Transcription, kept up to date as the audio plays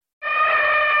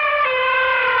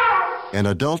An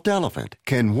adult elephant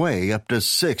can weigh up to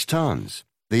 6 tons.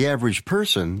 The average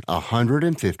person,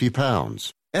 150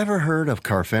 pounds. Ever heard of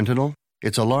carfentanil?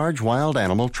 It's a large wild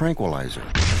animal tranquilizer.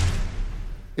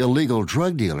 Illegal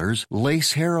drug dealers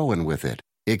lace heroin with it.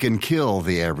 It can kill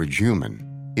the average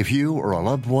human. If you or a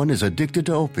loved one is addicted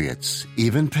to opiates,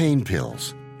 even pain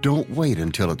pills, don't wait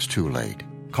until it's too late.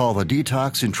 Call the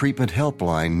Detox and Treatment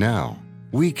Helpline now.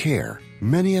 We care.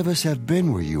 Many of us have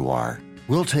been where you are.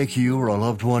 We'll take you or a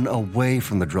loved one away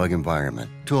from the drug environment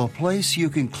to a place you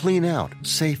can clean out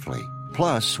safely.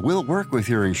 Plus, we'll work with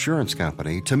your insurance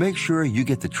company to make sure you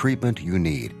get the treatment you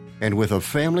need. And with a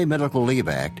Family Medical Leave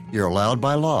Act, you're allowed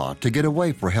by law to get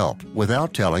away for help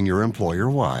without telling your employer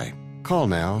why. Call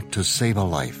now to save a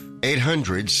life.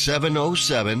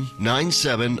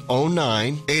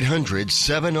 800-707-9709.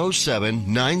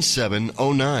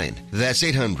 800-707-9709. That's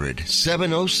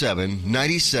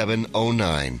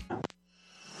 800-707-9709.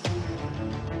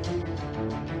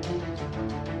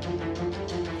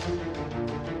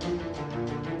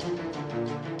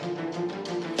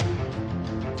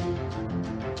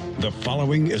 The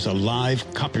following is a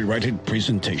live copyrighted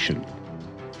presentation.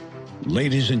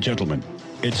 Ladies and gentlemen,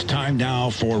 it's time now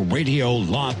for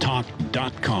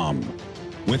RadioLawTalk.com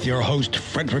with your host,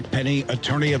 Frederick Penny,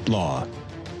 attorney at law.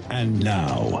 And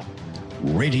now,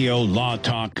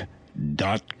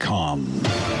 RadioLawTalk.com.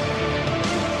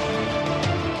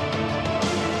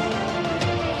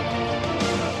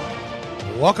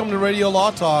 Welcome to Radio Law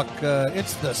Talk.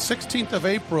 It's the 16th of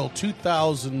April,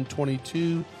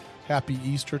 2022. Happy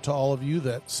Easter to all of you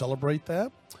that celebrate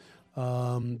that.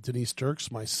 Denise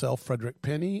Dirks, myself, Frederick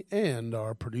Penny, and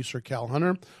our producer, Cal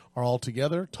Hunter, are all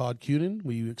together. Todd Cunin,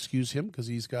 we excuse him because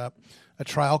he's got a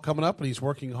trial coming up and he's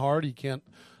working hard. He can't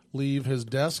leave his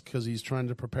desk because he's trying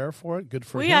to prepare for it. Good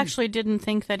for him. We actually didn't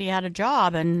think that he had a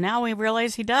job, and now we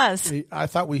realize he does. I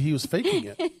thought he was faking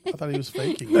it. I thought he was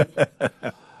faking it.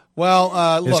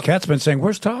 Well, his look. cat's been saying,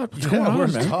 "Where's Todd? What's going on,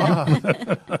 where's man?"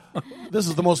 Todd? This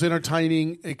is the most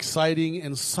entertaining, exciting,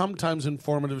 and sometimes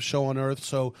informative show on earth.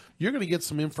 So you're going to get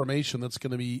some information that's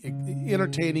going to be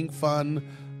entertaining, fun.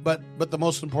 But the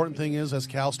most important thing is, as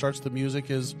Cal starts the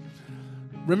music, is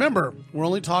remember, we're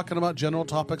only talking about general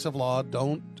topics of law.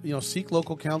 Don't seek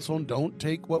local counsel, and don't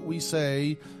take what we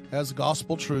say as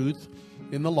gospel truth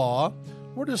in the law.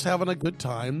 We're just having a good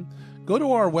time. Go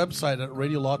to our website at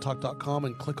radiolawtalk.com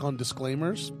and click on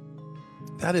disclaimers.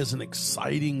 That is an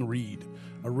exciting read,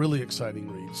 a really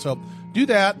exciting read. So do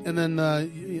that, and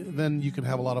then you can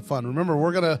have a lot of fun. Remember,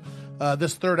 we're going to,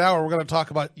 this third hour, we're going to talk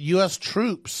about U.S.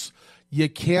 troops. You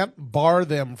can't bar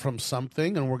them from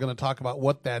something, and we're going to talk about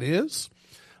what that is.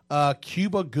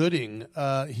 Cuba Gooding,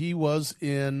 he was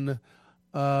in,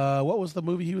 what was the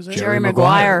movie he was in? Jerry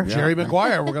Maguire. Jerry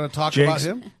Maguire. We're going to talk about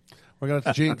him. We're going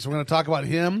to talk about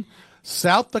him.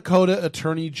 South Dakota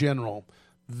Attorney General.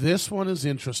 This one is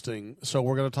interesting, so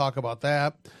we're going to talk about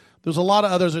that. There's a lot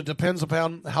of others. It depends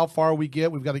upon how far we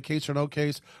get. We've got a case or no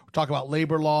case. We're talking about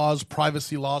labor laws,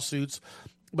 privacy lawsuits.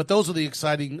 But those are the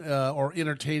exciting or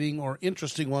entertaining or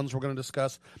interesting ones we're going to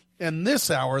discuss. And this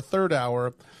hour, third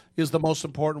hour, is the most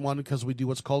important one because we do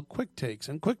what's called quick takes.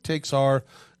 And quick takes are,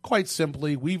 quite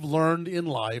simply, we've learned in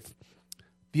life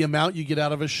the amount you get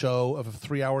out of a show, of a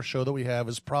 3-hour show that we have,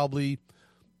 is probably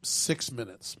 6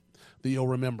 minutes that you'll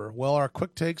remember. Well, our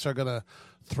quick takes are going to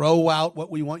throw out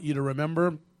what we want you to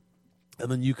remember,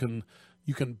 and then you can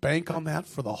bank on that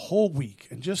for the whole week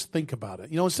and just think about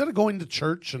it. Instead of going to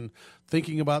church and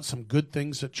thinking about some good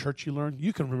things at church you learned,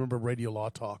 you can remember Radio Law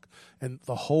Talk, and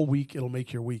the whole week it'll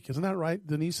make your week. Isn't that right,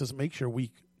 Denise? It makes your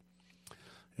week.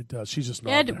 It does. She's just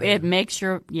nodding. It makes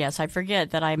your, yes, I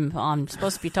forget that I'm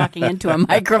supposed to be talking into a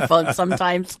microphone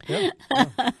sometimes. Yep.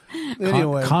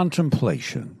 Anyway.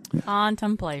 Contemplation.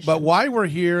 Contemplation. But why we're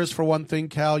here is, for one thing,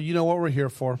 Cal, you know what we're here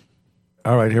for.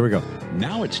 All right, here we go.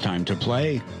 Now it's time to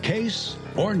play Case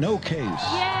or No Case.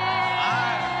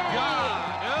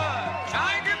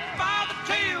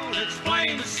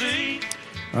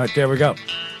 All right, there we go.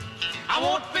 I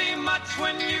won't be much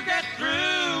when you get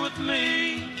through with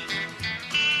me.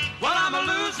 Well, I'm a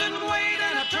losing weight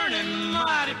and a turning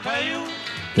mighty pale.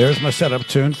 There's my setup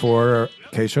tune for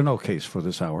Case or No Case for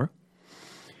this hour.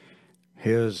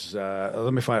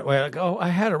 Let me find it. I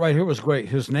had it right here. It was great.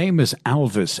 His name is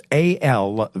Alvis,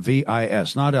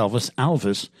 A-L-V-I-S, not Elvis,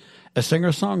 Alvis, a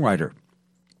singer-songwriter.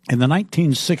 In the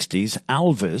 1960s,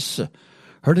 Alvis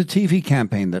heard a TV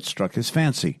campaign that struck his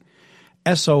fancy.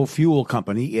 Esso Fuel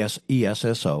Company,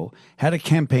 ESSO, had a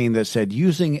campaign that said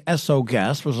using Esso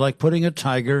gas was like putting a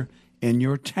tiger in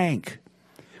your tank.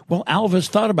 Well, Alvis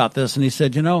thought about this, and he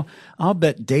said, I'll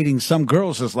bet dating some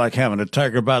girls is like having a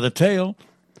tiger by the tail.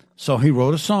 So he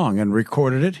wrote a song and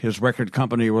recorded it. His record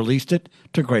company released it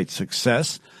to great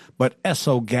success. But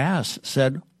Esso Gas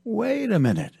said, wait a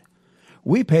minute.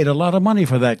 We paid a lot of money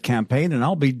for that campaign, and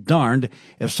I'll be darned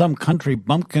if some country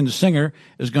bumpkin singer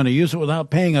is going to use it without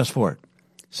paying us for it.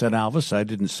 Said Elvis, I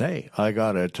didn't say, I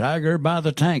got a tiger by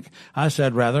the tank. I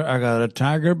said, rather, I got a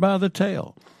tiger by the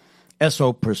tail.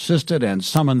 Esso persisted and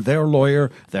summoned their lawyer,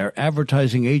 their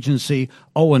advertising agency,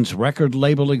 Owens record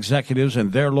label executives,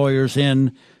 and their lawyers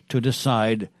in to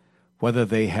decide whether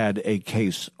they had a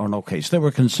case or no case. They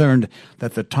were concerned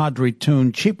that the tawdry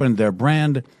tune cheapened their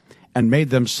brand and made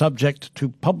them subject to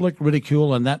public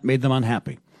ridicule, and that made them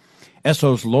unhappy.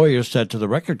 Esso's lawyers said to the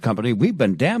record company, we've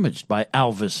been damaged by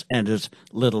Elvis and his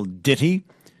little ditty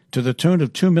to the tune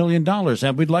of $2 million,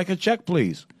 and we'd like a check,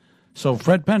 please. So,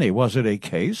 Fred Penny, was it a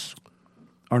case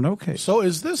or no case? So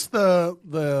is this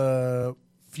the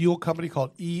fuel company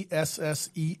called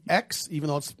ESSEX, even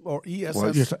though it's, or ESS? Well,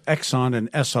 it's Exxon and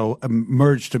Esso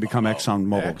merged to become Exxon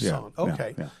Mobil. Exxon. Yeah,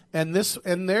 Okay. yeah. And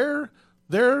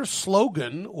their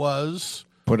slogan was,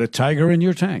 put a tiger in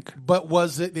your tank. but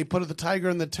was it, they put the tiger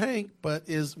in the tank, but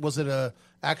was it a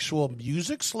actual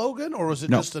music slogan, or was it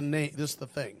No. just a name, just the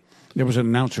thing? There was an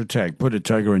announcer tag. Put a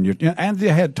tiger in your, and they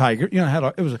had tiger. You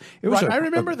know, it was Right, a, I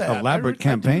remember that. elaborate I do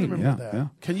campaign. remember Yeah, that. yeah.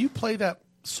 Can you play that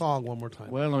song one more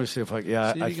time? Well, let me see if I. See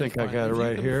Yeah, if you I can think I find got it. it If you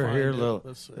right can here. find Here, it. little,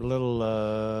 Let's see. little.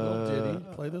 Little ditty.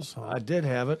 Play this song. I did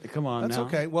have it. Come on That's now.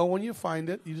 okay. Well, when you find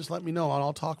it, you just let me know, and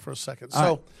I'll talk for a second.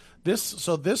 All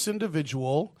So this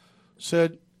individual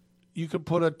said you could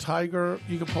put a tiger.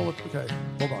 You could pull it. Okay,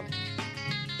 hold on.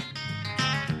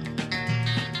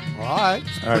 All right.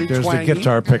 It's All right, pretty there's twangy. the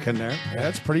guitar pick in there.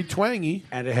 That's pretty twangy.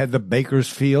 And it had the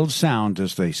Bakersfield sound,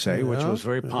 as they say, which Yeah, was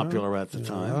very yeah, popular at the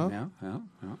time. yeah.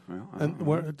 Yeah. And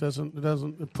where it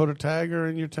doesn't put a tiger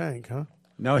in your tank, huh?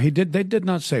 No, he did. They did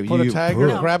not say Put you a tiger,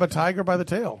 put- grab a tiger by the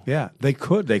tail. Yeah, they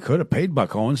could. They could have paid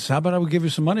Buck Owens. How about I would give you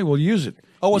some money? We'll use it.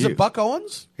 Oh, was You- it Buck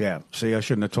Owens? Yeah. See, I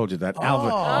shouldn't have told you that.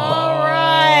 Alvin. All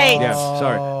right. Yeah,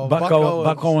 sorry. Buck Buck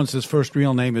Owens. Owens' first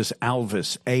real name is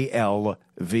Alvis,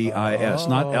 Alvis.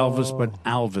 Not Elvis, but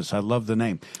Alvis. I love the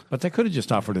name. But they could have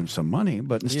just offered him some money,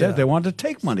 but instead Yeah. they wanted to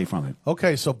take money from him.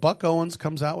 Okay, so Buck Owens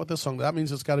comes out with this song. That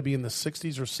means it's got to be in the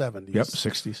 60s or 70s. Yep,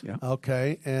 60s, yeah.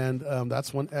 Okay, and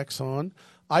that's when Exxon.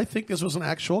 I think this was an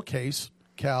actual case,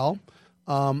 Cal,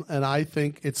 and I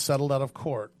think it's settled out of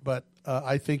court. But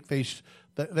I think they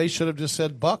should have just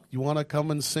said, Buck, you want to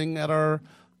come and sing at our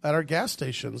gas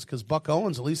stations? Because Buck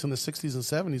Owens, at least in the 60s and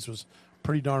 70s, was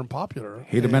pretty darn popular.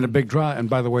 He'd have been a big draw. And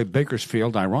by the way,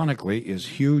 Bakersfield, ironically, is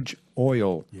huge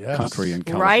oil Yes. country in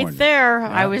California. Right there.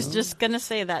 I was just going to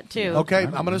say that, too. Okay,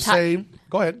 I'm going to say,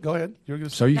 go ahead. You're going to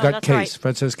So you No, got that's case. right.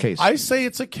 Fred says case. I say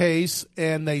it's a case,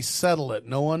 and they settle it.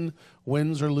 No one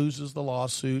wins or loses the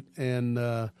lawsuit, and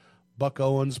Buck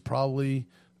Owens probably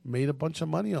made a bunch of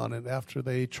money on it after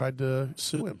they tried to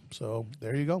sue him. So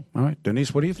there you go. All right,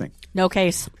 Denise, what do you think? No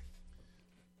case.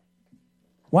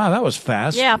 Wow, that was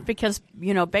fast. Yeah, because,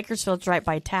 Bakersfield's right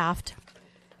by Taft,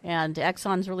 and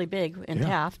Exxon's really big in Yeah,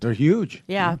 Taft. they're huge.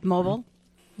 Yeah, Mobile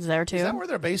is there, too. Is that where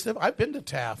they're based? I've been to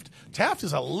Taft. Taft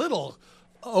is a little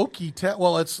oaky.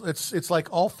 Well, it's like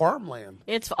all farmland.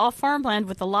 It's all farmland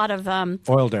with a lot of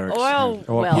Oil derricks. oil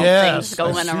Oil- well Yes, things I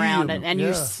going see around them. it, and Yeah.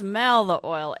 you smell the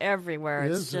oil everywhere.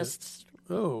 It's Is it? just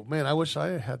Oh man, I wish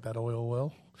I had that oil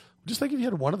well. Just think if you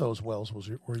had one of those wells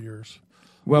were yours.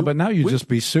 Well, but now you'd just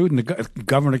be sued, and the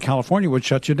governor of California would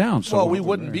shut you down. So Well, we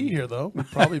wouldn't be here though. We'd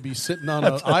probably be sitting on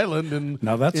an island. And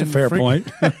Now that's a fair point.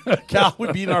 Cal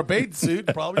would be in our bathing suit,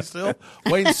 probably still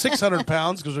weighing 600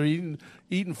 pounds because we're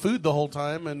eating food the whole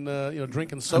time and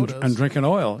drinking sodas and drinking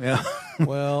oil. Yeah.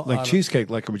 Well, like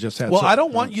cheesecake, like we just had. Well, So- I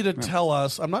don't want you to tell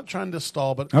us. I'm not trying to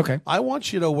stall, but Okay. I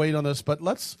want you to wait on this. But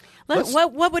let's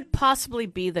what would possibly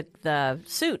be the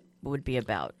suit would be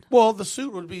about? Well, the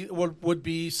suit would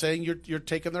be saying you're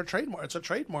taking their trademark. It's a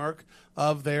trademark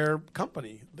of their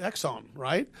company, Exxon,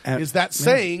 right? Is that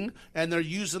saying, and they're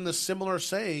using the similar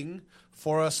saying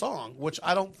for a song, which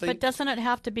I don't think. But doesn't it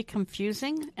have to be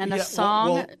confusing? And Yeah, a well-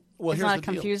 song well, is here's not the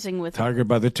deal. confusing with Tiger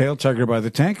by the tail, tiger by the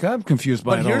tank. I'm confused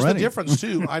by But it here's already. the difference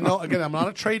too. I know. Again, I'm not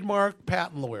a trademark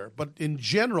patent lawyer, but in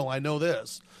general, I know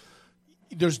this.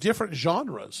 There's different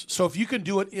genres. So if you can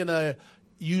do it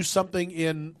use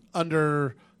something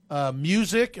under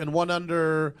music and one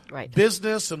under Right.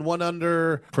 business and one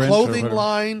under Print or clothing whatever.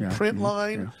 line, Yeah. print Mhm.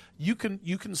 line, you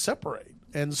can separate.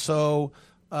 And so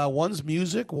one's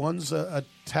music, one's a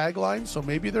tagline. So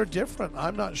maybe they're different.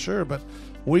 I'm not sure, but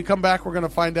when we come back, we're going to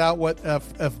find out what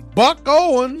if Buck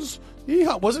Owens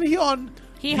wasn't he on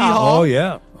Hee Haw. Oh,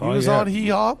 yeah. He was on Hee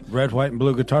Haw. Red, white, and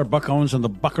blue guitar. Buck Owens and the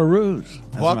Buckaroos.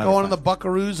 Buck Owens and the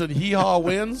Buckaroos, and Hee Haw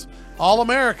wins. All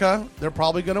America, they're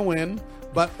probably going to win.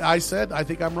 But I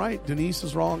think I'm right. Denise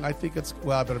is wrong. I think it's,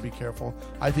 I better be careful.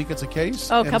 I think it's a case.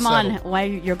 Oh, come on. Why,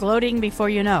 you're gloating before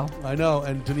you know. I know,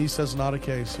 and Denise says not a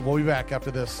case. We'll be back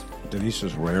after this. Denise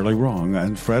is rarely wrong,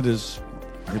 and Fred is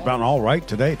about all right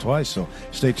today twice, so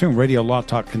stay tuned. Radio Law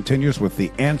Talk continues with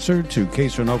the answer to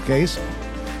Case or No Case.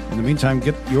 In the meantime,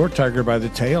 get your tiger by the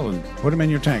tail and put him in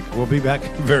your tank. We'll be back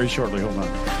very shortly. Hold on.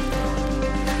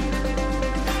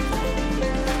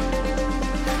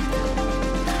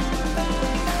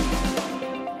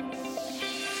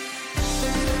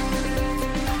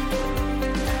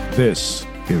 This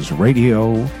is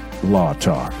Radio Law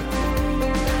Talk.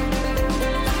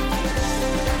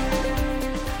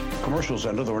 Commercials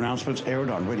and other announcements aired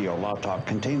on Radio Law Talk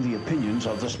contain the opinions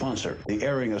of the sponsor. The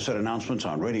airing of said announcements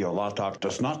on Radio Law Talk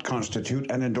does not constitute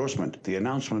an endorsement. The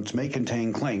announcements may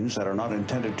contain claims that are not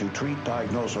intended to treat,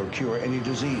 diagnose, or cure any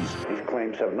disease. These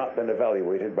claims have not been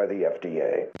evaluated by the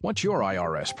FDA. What's your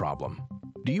IRS problem?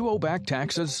 Do you owe back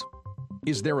taxes?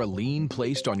 Is there a lien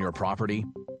placed on your property?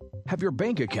 Have your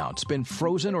bank accounts been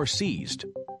frozen or seized?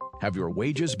 Have your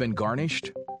wages been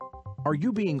garnished? Are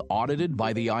you being audited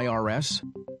by the IRS?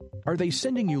 Are they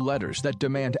sending you letters that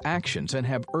demand actions and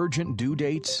have urgent due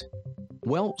dates?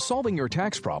 Well, solving your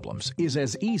tax problems is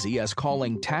as easy as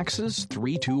calling Taxes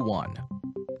 321.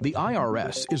 The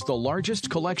IRS is the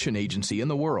largest collection agency in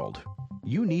the world.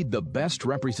 You need the best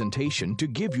representation to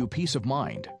give you peace of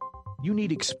mind. You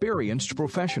need experienced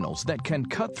professionals that can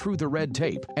cut through the red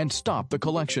tape and stop the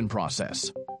collection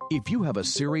process. If you have a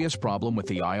serious problem with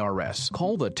the IRS,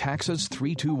 call the Taxes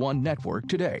 321 network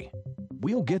today.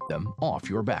 We'll get them off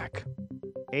your back.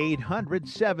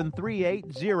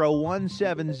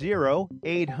 800-738-0170,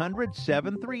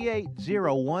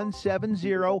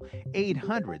 800-738-0170,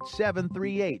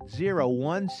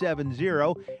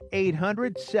 800-738-0170,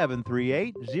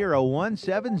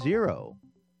 800-738-0170.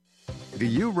 Do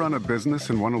you run a business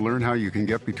and want to learn how you can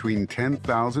get between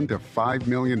 $10,000 to $5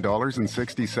 million in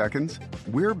 60 seconds?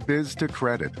 We're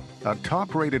Biz2Credit, a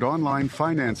top-rated online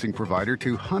financing provider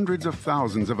to hundreds of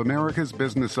thousands of America's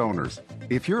business owners.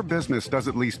 If your business does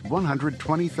at least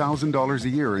 $120,000 a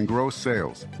year in gross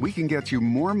sales, we can get you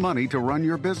more money to run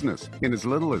your business in as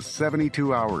little as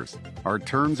 72 hours. Our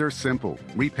terms are simple,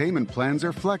 repayment plans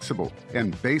are flexible,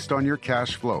 and based on your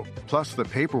cash flow. Plus, the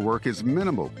paperwork is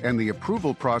minimal and the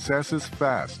approval process is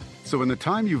fast. So in the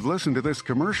time you've listened to this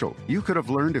commercial, you could have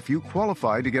learned if you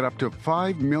qualify to get up to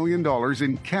 $5 million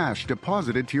in cash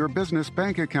deposited to your business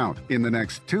bank account in the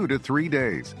next 2 to 3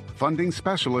 days. Funding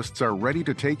specialists are ready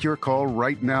to take your call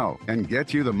right now and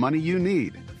get you the money you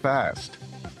need fast.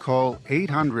 Call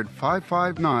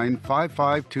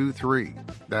 800-559-5523.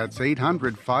 That's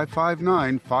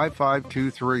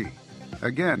 800-559-5523.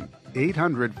 Again,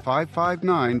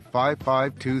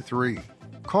 800-559-5523.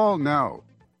 Call now.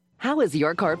 How is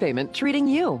your car payment treating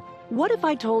you? What if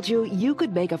I told you you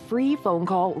could make a free phone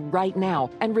call right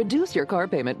now and reduce your car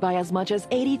payment by as much as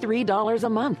 $83 a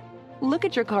month? Look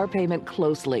at your car payment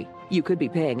closely. You could be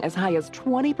paying as high as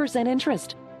 20%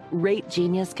 interest. Rate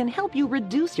Genius can help you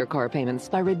reduce your car payments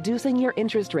by reducing your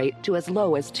interest rate to as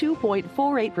low as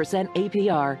 2.48%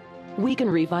 APR. We can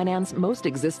refinance most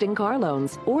existing car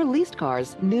loans or leased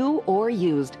cars, new or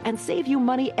used, and save you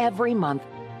money every month.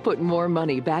 Put more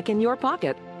money back in your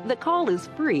pocket. The call is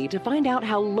free to find out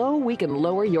how low we can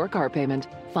lower your car payment.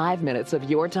 5 minutes of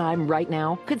your time right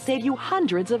now could save you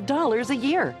hundreds of dollars a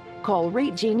year. Call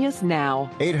Rate Genius now.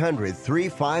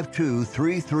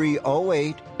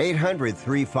 800-352-3308.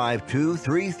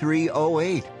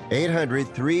 800-352-3308.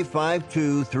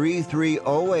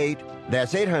 800-352-3308.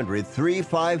 That's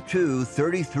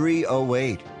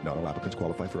 800-352-3308. Not all applicants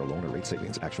qualify for a loan or rate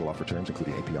savings. Actual offer terms,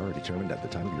 including APR, are determined at the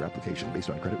time of your application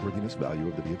based on creditworthiness, value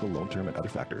of the vehicle, loan term, and other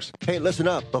factors. Hey, listen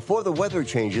up. Before the weather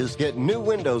changes, get new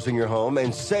windows in your home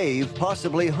and save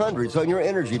possibly hundreds on your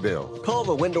energy bill. Call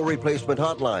the Window Replacement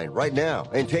Hotline right now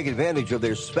and take advantage of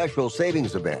their special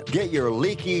savings event. Get your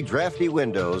leaky, drafty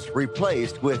windows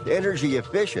replaced with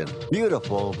energy-efficient,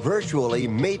 beautiful, virtually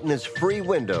maintenance-free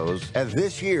windows at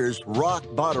this year's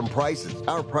rock-bottom prices.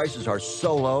 Our prices are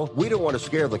so low, we don't want to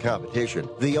scare the competition.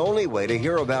 The only way to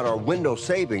hear about our window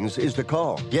savings is to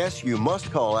call. Yes, you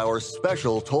must call our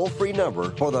special toll-free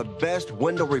number for the best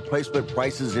window replacement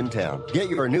prices in town. Get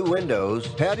your new windows,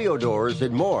 patio doors,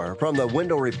 and more from the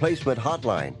Window Replacement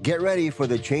Hotline. Get ready for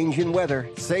the change in weather.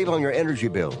 Save on your energy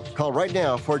bills. Call right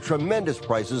now for tremendous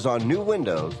prices on new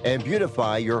windows and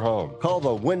beautify your home. Call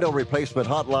the Window Replacement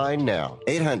Hotline now.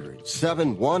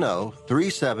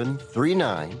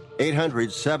 800-710-3739.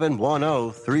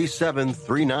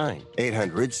 800-710-3739.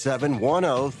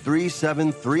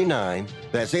 800-710-3739.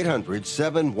 That's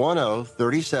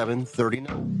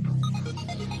 800-710-3739.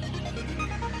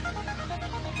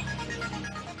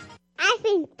 I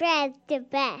think Brad's the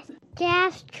best.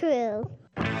 That's true.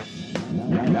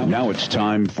 Now it's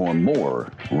time for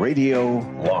more Radio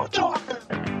Law Talk.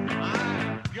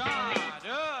 I've got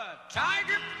a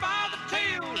tiger by the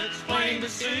tail, it's plain to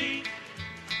see.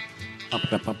 I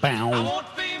won't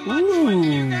be much when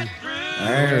you get through.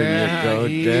 There you go,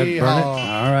 Dad Burnett.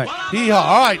 All right.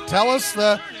 All right, tell us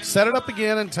set it up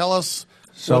again and tell us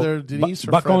whether Denise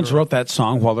or Buck Fred Owens wrote that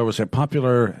song while there was a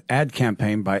popular ad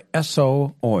campaign by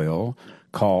Esso Oil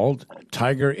called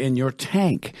Tiger in Your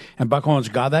Tank. And Buck Owens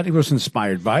got that. He was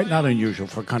inspired by it. Not unusual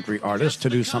for country artists to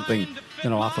do something,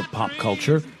 off of pop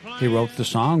culture. He wrote the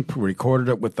song, recorded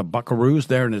it with the Buckaroos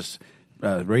there in his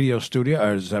radio studio,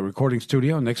 or his recording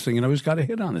studio. Next thing you know, he's got a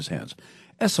hit on his hands.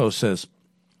 Esso says,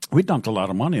 we dumped a lot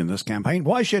of money in this campaign.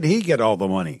 Why should he get all the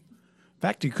money? In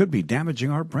fact, he could be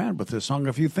damaging our brand with this song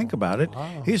if you think about it.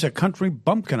 Wow. He's a country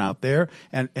bumpkin out there,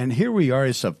 and here we are,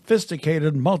 a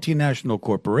sophisticated multinational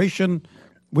corporation.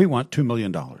 We want $2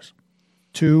 million.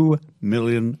 $2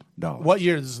 million. What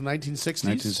year? This is 1960s?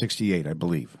 1968, I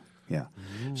believe. Yeah.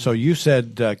 So you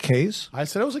said case? I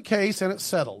said it was a case, and it's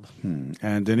settled.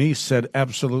 And Denise said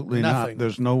absolutely Nothing. not.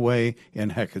 There's no way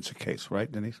in heck it's a case,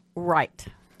 right, Denise? Right.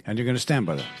 And you're going to stand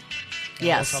by that?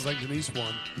 Yes. Sounds like Denise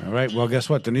won. All right. Well, guess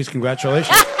what, Denise?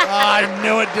 Congratulations. I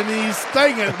knew it, Denise.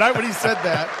 Dang it! Right when he said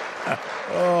that.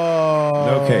 Oh.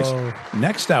 No case.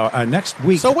 Next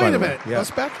week. So wait by a the way. minute. Yeah.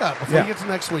 Let's back up before we get to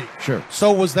next week. Sure.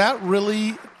 So was that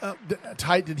really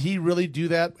tight? Did he really do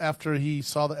that after he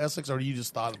saw the Essex, or you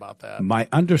just thought about that? My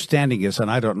understanding is, and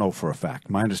I don't know for a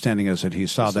fact, my understanding is that he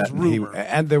saw that,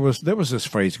 and there was this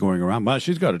phrase going around. Well,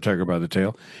 she's got a tiger by the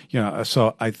tail,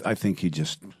 So I think he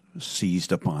just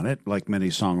seized upon it, like many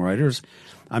songwriters.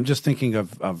 I'm just thinking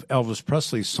of Elvis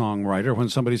Presley's songwriter when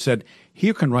somebody said,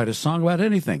 "You can write a song about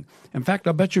anything." In fact,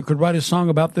 I bet you could write a song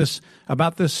about this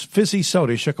fizzy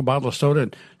soda. He shook a bottle of soda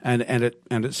and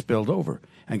it spilled over.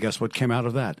 And guess what came out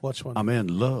of that? Which one? I'm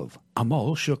in love. I'm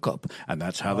all shook up. And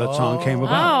that's how that song came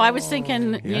about. Oh, I was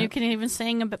thinking you can even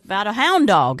sing about a hound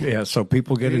dog. Yeah, so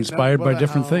people get inspired by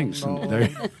different things. And there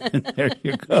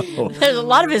you go. There's a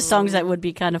lot of his songs that would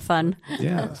be kind of fun.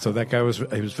 Yeah, so that guy was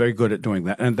very good at doing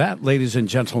that. And that, ladies and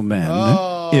gentlemen,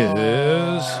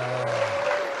 is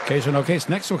Case or No Case.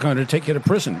 Next, we're going to take you to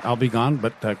prison. I'll be gone,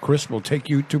 but Chris will take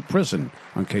you to prison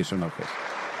on Case or No Case.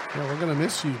 Yeah, we're going to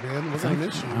miss you, man. We're going to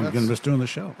miss you. I'm going to miss doing the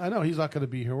show. I know he's not going to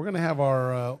be here. We're going to have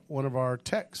our one of our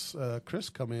techs, Chris,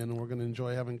 come in, and we're going to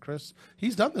enjoy having Chris.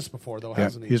 He's done this before, though,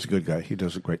 hasn't he? He's a good guy. He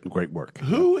does great work.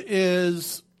 Who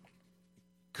is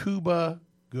Cuba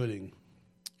Gooding?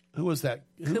 Who is that?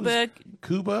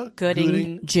 Cuba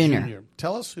Gooding Jr.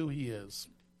 Tell us who he is.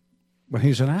 Well,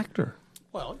 he's an actor.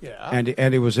 Well, yeah.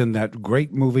 And he was in that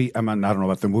great movie. I don't know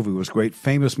about the movie. It was a great,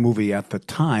 famous movie at the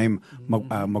time.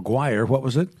 Maguire. What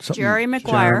was it? Jerry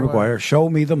Maguire. Jerry Maguire. Show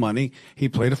Me the Money. He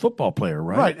played a football player,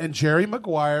 right? Right. And Jerry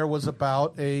Maguire was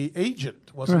about an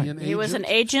agent. Wasn't he an agent? He was an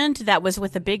agent that was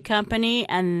with a big company,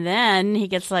 and then he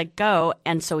gets let go,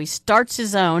 and so he starts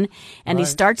his own, and he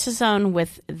starts his own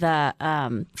with the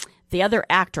other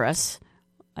actress.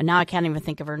 Now I can't even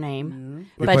think of her name.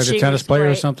 Mm-hmm. But she played a tennis player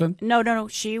or something? No.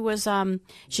 She was.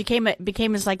 She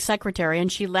became his secretary,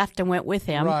 and she left and went with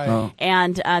him. Right. Oh.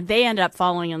 And they ended up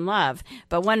falling in love.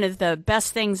 But one of the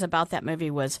best things about that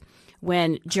movie was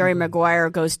when Jerry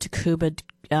Maguire goes to Cuba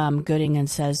Gooding and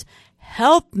says,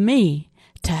 "Help me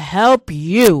to help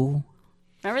you."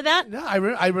 Remember that? Yeah, I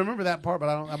remember that part, but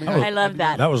I don't. I love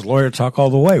that. That was lawyer talk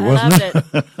all the way, wasn't it?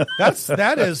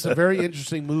 That is a very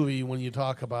interesting movie when you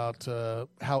talk about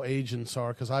how agents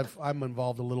are, because I'm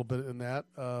involved a little bit in that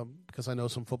because I know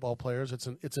some football players.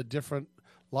 It's a different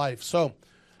life. So,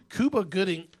 Cuba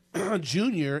Gooding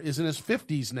Jr. is in his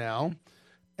 50s now,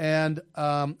 and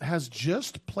has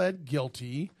just pled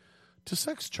guilty to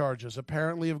sex charges,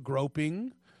 apparently of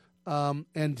groping.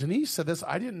 And Denise said this.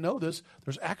 I didn't know this.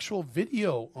 There's actual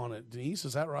video on it. Denise,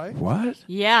 is that right? What?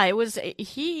 Yeah, it was.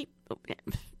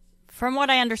 From what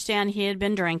I understand, he had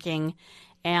been drinking,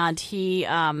 and he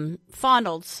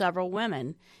fondled several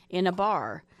women in a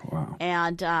bar. Wow.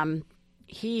 And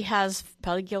he has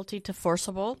pled guilty to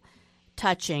forcible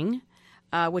touching,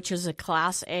 which is a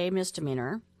Class A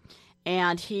misdemeanor.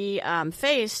 And he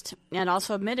faced and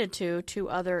also admitted to 2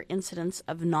 other incidents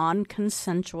of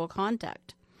non-consensual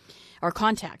contact.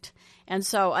 And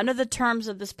so under the terms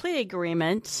of this plea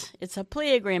agreement, it's a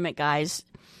plea agreement, guys,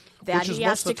 that he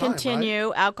has to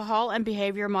continue alcohol and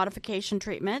behavior modification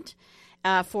treatment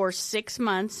for 6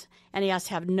 months and he has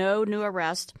to have no new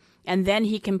arrest, and then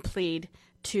he can plead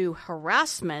to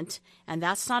harassment, and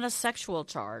that's not a sexual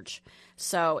charge.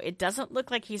 So it doesn't look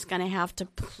like he's going to have to,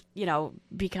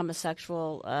 become a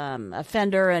sexual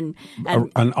offender and an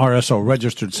RSO,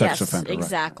 registered sex offender.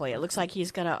 Exactly. Right. It looks like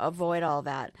he's going to avoid all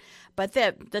that. But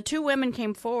the two women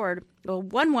came forward. Well,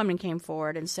 one woman came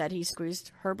forward and said he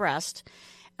squeezed her breast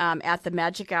at the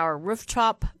Magic Hour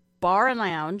rooftop bar and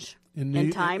lounge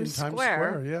in Times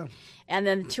Square. Yeah. And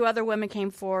then two other women came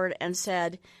forward and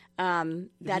said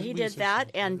that he did that,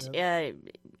 and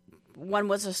one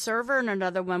was a server and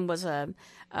another one was a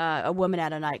woman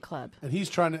at a nightclub. And he's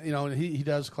trying to, and he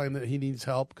does claim that he needs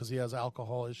help because he has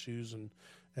alcohol issues,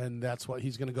 and that's what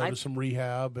he's going to go to some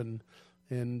rehab and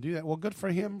do that. Well, good for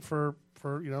him for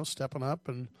stepping up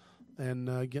and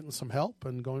getting some help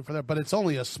and going for that. But it's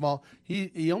only a small.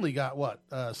 He only got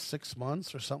 6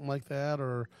 months or something like that,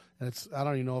 and it's I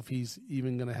don't even know if he's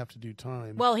even going to have to do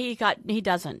time. Well, he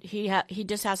doesn't. He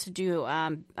just has to do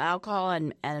alcohol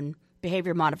and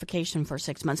behavior modification for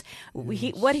 6 months.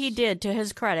 What he did, to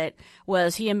his credit,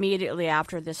 was he immediately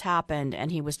after this happened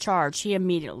and he was charged, he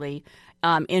immediately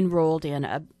enrolled in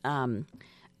a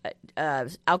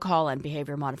alcohol and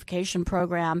behavior modification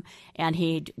program, and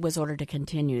he was ordered to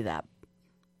continue that.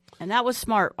 And that was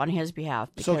smart on his behalf.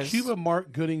 So Cuba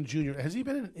Mark Gooding Jr., has he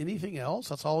been in anything else?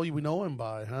 That's all we know him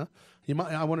by, huh?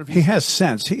 I wonder if he has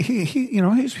sense.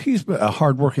 He's a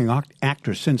hardworking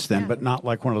actor since then, but not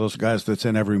like one of those guys that's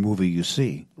in every movie you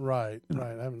see. Right. I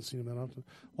haven't seen him that often.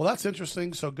 Well, that's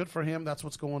interesting. So good for him. That's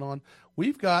what's going on.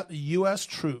 We've got the U.S.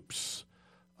 troops.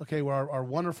 Okay, our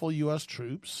wonderful U.S.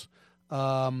 troops.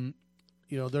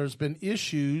 There's been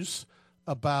issues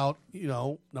about,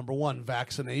 number one,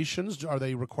 vaccinations. Are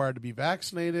they required to be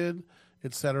vaccinated,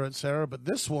 et cetera, et cetera? But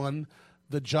this one,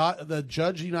 the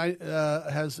judge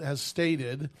has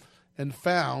stated and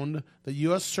found that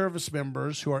U.S. service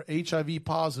members who are HIV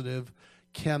positive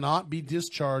cannot be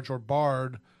discharged or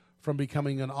barred from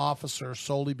becoming an officer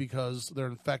solely because they're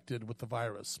infected with the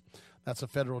virus. That's a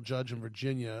federal judge in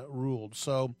Virginia ruled.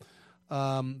 So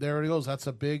there it goes. That's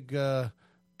a big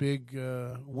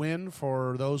win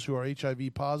for those who are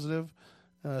HIV positive,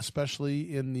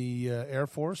 especially in the Air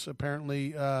Force.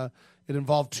 Apparently, it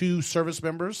involved two service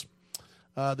members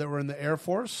that were in the Air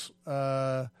Force.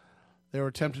 They were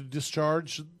attempted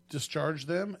to discharge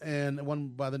them, and one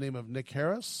by the name of Nick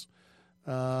Harris,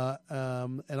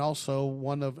 and also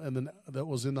one that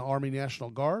was in the Army National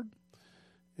Guard.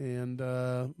 And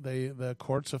the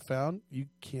courts have found you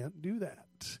can't do that.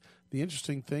 The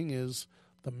interesting thing is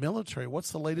the military.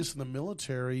 What's the latest in the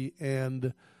military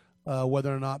and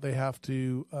whether or not they have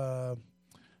to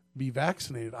be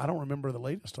vaccinated? I don't remember the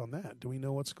latest on that. Do we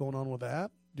know what's going on with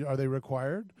that? Are they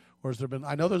required? Or has there been?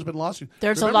 I know there's been lawsuits.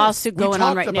 There's a lawsuit going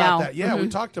on right now. That. Yeah, we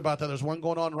talked about that. There's one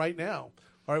going on right now.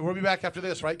 All right, we'll be back after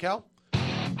this, right, Cal?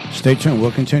 Stay tuned.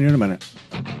 We'll continue in a minute.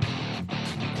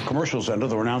 Commercials and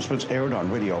other announcements aired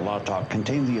on Radio Law Talk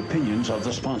contain the opinions of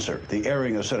the sponsor. The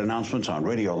airing of said announcements on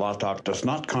Radio Law Talk does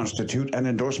not constitute an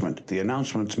endorsement. The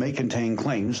announcements may contain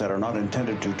claims that are not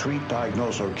intended to treat,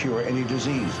 diagnose, or cure any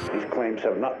disease. These claims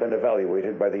have not been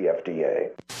evaluated by the FDA.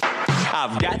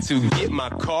 I've got to get my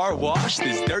car washed.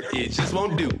 This dirt, it just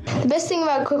won't do. The best thing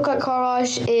about Quick Quack Car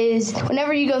Wash is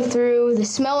whenever you go through, the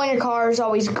smell in your car is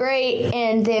always great,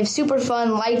 and they have super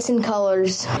fun lights and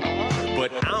colors.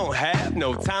 But I don't have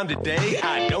no time today.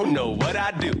 I don't know what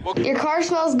I do. Your car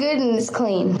smells good and it's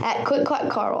clean at Quick Quack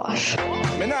Car Wash.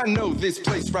 Man, I know this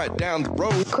place right down the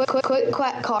road. Quick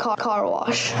Quack Car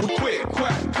Wash. Quick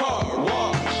Quack Car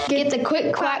Wash. Get the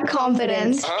Quick Quack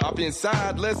confidence. Hop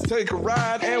inside, let's take a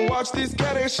ride and watch this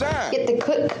cat and shine. Get the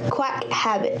Quick Quack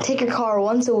habit. Take your car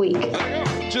once a week.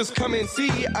 Just come and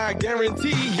see. I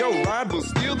guarantee your ride will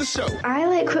steal the show. I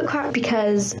like Quick Quack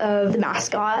because of the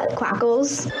mascot,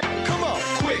 Quackles. Come on,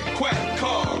 Quick Quack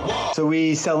Car Wash. So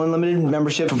we sell unlimited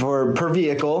membership per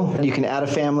vehicle. You can add a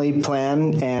family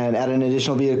plan and add an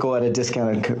additional vehicle at a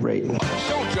discounted rate.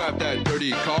 Don't drive that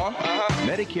dirty car.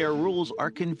 Medicare rules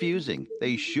are confusing.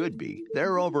 They should be.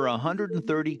 There are over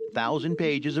 130,000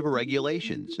 pages of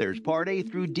regulations. There's Part A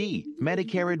through D,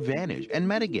 Medicare Advantage, and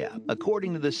Medigap.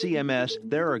 According to the CMS,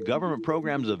 there are government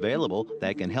programs available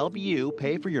that can help you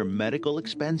pay for your medical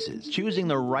expenses. Choosing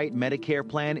the right Medicare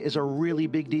plan is a really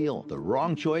big deal. The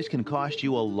wrong choice can cost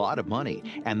you a lot of money,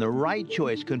 and the right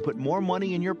choice can put more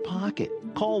money in your pocket.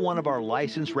 Call one of our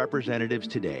licensed representatives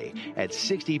today. At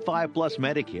 65 Plus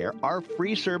Medicare, our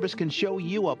free service can show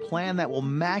you a plan that will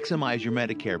maximize your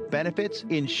Medicare benefits,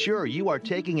 ensure you are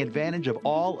taking advantage of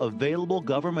all available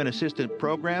government assistance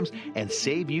programs, and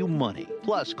save you money.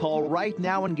 Plus, call right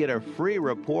now and get a free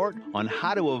report on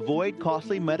how to avoid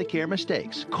costly Medicare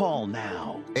mistakes. Call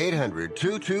now.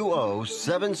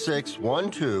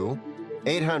 800-220-7612.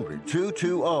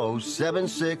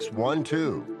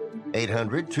 800-220-7612.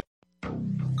 800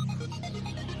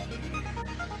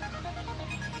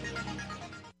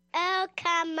 Oh,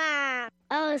 come on.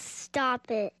 Oh, stop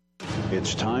it.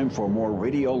 It's time for more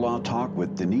Radio Law Talk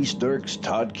with Denise Dirks,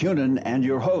 Todd Cunin, and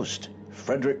your host,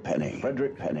 Frederick Penny.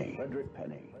 Frederick Penny. Frederick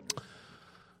Penny.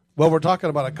 Well, we're talking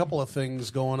about a couple of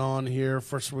things going on here.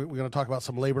 First, we're going to talk about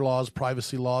some labor laws,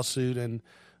 privacy lawsuit, and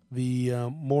the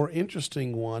more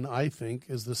interesting one, I think,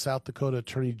 is the South Dakota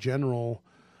Attorney General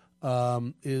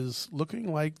is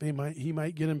looking like he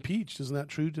might get impeached. Isn't that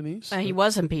true, Denise? He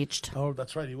was impeached. Oh,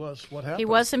 that's right. He was. What happened? He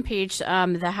was impeached.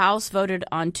 The House voted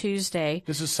on Tuesday.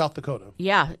 This is South Dakota.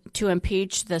 Yeah, to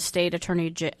impeach the state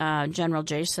attorney general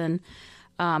Jason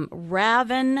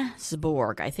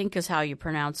Ravensborg, I think is how you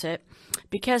pronounce it,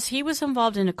 because he was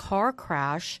involved in a car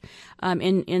crash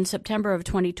in September of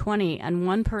 2020, and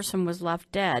one person was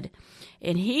left dead.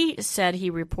 And he said he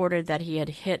reported that he had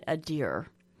hit a deer.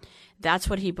 That's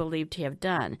what he believed he had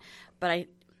done. But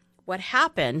what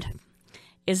happened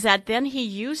is that then he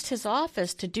used his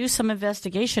office to do some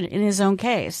investigation in his own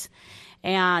case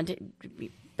and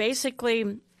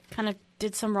basically kind of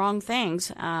did some wrong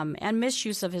things and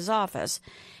misuse of his office.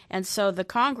 And so the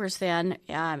Congress then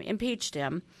impeached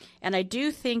him. And I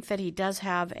do think that he does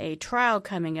have a trial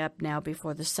coming up now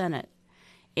before the Senate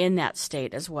in that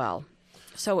state as well.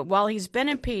 So while he's been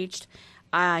impeached,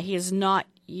 he has not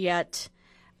yet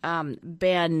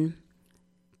been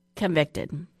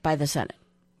convicted by the Senate.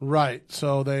 Right.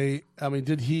 So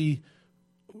did he?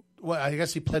 Well, I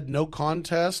guess he pled no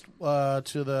contest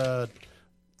to the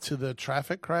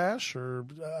traffic crash, or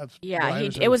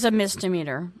it was a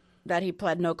misdemeanor that he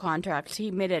pled no contest.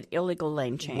 He made an illegal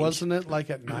lane change. Wasn't it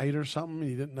like at night or something?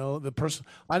 He didn't know the person.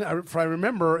 I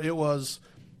remember it was.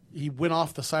 He went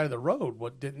off the side of the road.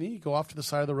 What didn't he go off to the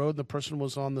side of the road? And the person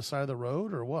was on the side of the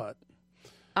road, or what?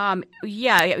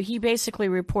 He basically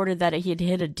reported that he had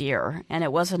hit a deer, and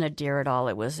it wasn't a deer at all.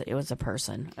 It was a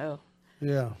person. Oh,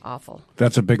 yeah, awful.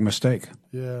 That's a big mistake.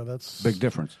 Yeah, that's big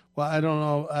difference. Well, I don't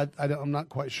know. I'm not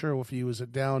quite sure if he was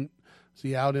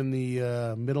he out in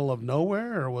the middle of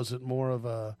nowhere, or was it more of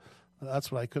a?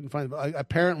 That's what I couldn't find. But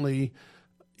apparently,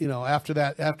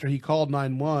 after he called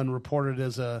 911, reported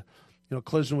as a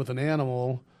collision with an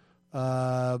animal,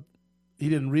 he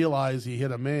didn't realize he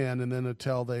hit a man, and then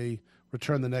until they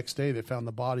returned the next day, they found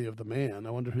the body of the man.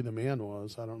 I wonder who the man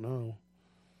was. I don't know.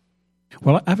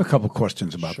 Well, I have a couple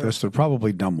questions about this. They're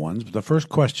probably dumb ones. But the first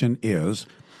question is,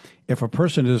 if a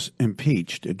person is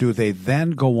impeached, do they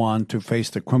then go on to face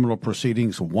the criminal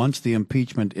proceedings once the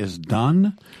impeachment is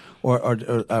done? Or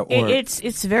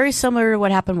it's very similar to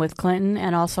what happened with Clinton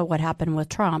and also what happened with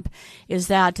Trump, is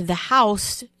that the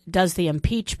House does the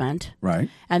impeachment, right?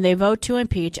 And they vote to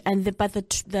impeach, but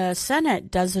the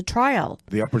Senate does the trial.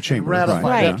 The upper chamber, right?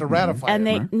 They have to ratify and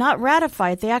it. they not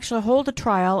ratify it. They actually hold a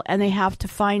trial, and they have to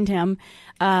find him.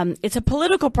 It's a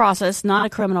political process, not a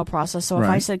criminal process. So if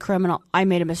I said criminal, I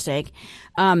made a mistake.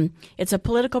 It's a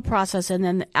political process, and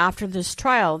then after this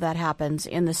trial that happens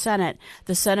in the Senate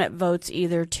votes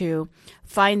either to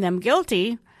find them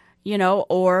guilty,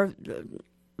 or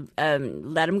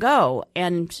let them go.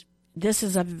 And this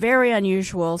is a very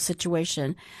unusual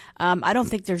situation. I don't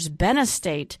think there's been a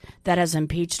state that has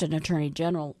impeached an attorney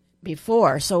general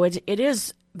before, so it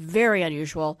is very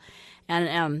unusual.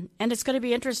 And it's going to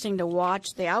be interesting to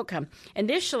watch the outcome.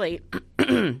 Initially,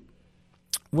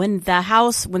 when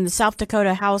the South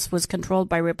Dakota House was controlled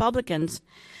by Republicans,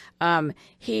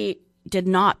 he did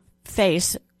not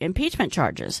face impeachment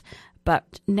charges.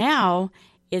 But now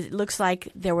it looks like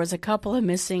there was a couple of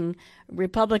missing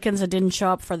Republicans that didn't show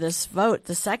up for this vote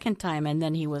the second time, and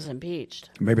then he was impeached.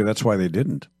 Maybe that's why they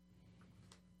didn't.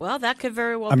 Well, that could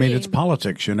very well be. I mean, it's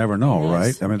politics. You never know,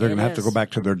 right? I mean, they're going to have to go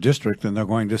back to their district, and they're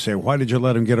going to say, why did you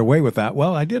let him get away with that?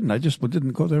 Well, I didn't. I just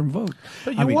didn't go there and vote.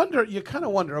 But you kind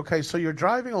of wonder, okay, so you're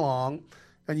driving along,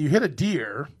 and you hit a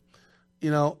deer,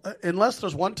 unless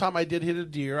there's one time I did hit a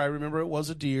deer. I remember it was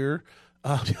a deer,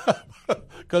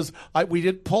 because we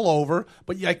did pull over,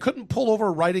 but I couldn't pull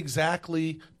over right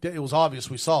exactly. It was obvious.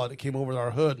 We saw it. It came over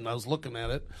our hood, and I was looking at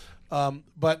it.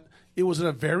 But it was in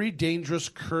a very dangerous,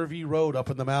 curvy road up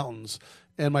in the mountains.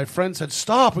 and my friend said,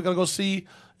 "Stop! We got to go see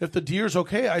if the deer's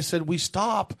okay." I said, "We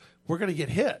stop. We're going to get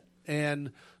hit."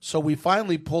 And so we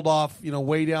finally pulled off,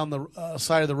 way down the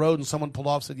side of the road, and someone pulled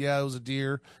off and said, "Yeah, it was a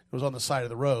deer. It was on the side of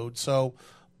the road." So,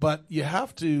 but you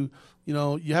have to,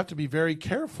 you have to be very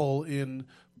careful in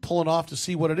pulling off to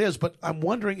see what it is. But I'm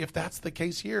wondering if that's the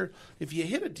case here. If you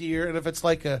hit a deer, and if it's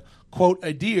like a quote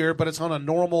a deer, but it's on a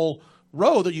normal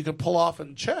road that you can pull off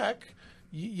and check,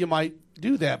 you might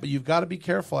do that. But you've got to be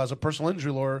careful as a personal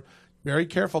injury lawyer. Very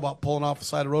careful about pulling off the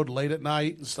side of the road late at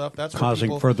night and stuff. That's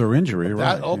causing further injury,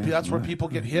 right? That's where people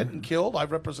get hit and killed.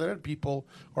 I've represented people,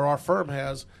 or our firm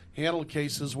has handled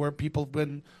cases where people have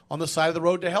been on the side of the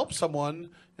road to help someone,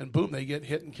 and boom, they get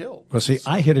hit and killed. Well, see,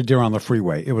 I hit a deer on the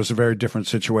freeway. It was a very different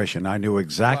situation. I knew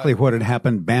exactly what had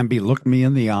happened. Bambi looked me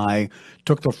in the eye,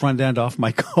 took the front end off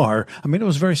my car. I mean, it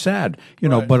was very sad,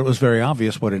 but it was very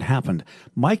obvious what had happened.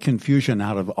 My confusion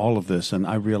out of all of this, and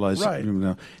I realize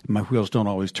my wheels don't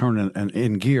always turn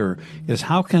in gear, is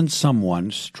how can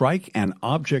someone strike an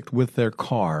object with their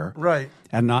car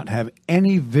and not have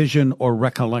any vision or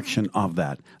recollection of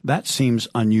that? That seems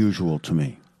unusual to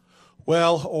me.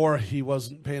 Well, or he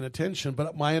wasn't paying attention,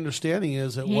 but my understanding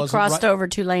is it wasn't. He crossed over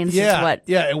 2 lanes. Yeah,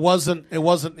 it wasn't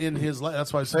in his lane.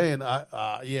 That's why I'm saying,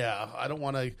 I don't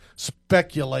want to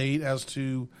speculate as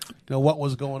to what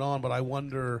was going on, but I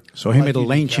wonder. So he made a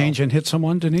lane change and hit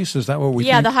someone, Denise? Is that what we?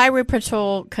 Yeah, think? the Highway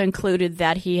Patrol concluded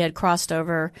that he had crossed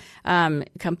over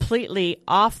completely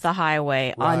off the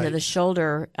highway onto the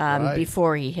shoulder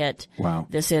before he hit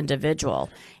this individual,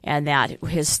 and that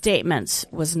his statements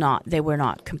were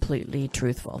not completely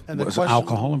truthful. And was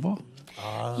alcohol involved?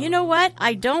 You know what?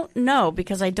 I don't know,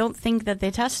 because I don't think that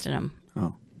they tested him.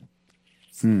 Oh.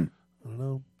 I don't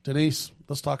know. Denise,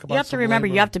 let's talk about. You have to remember,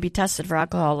 you have to be tested for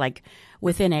alcohol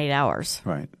within 8 hours.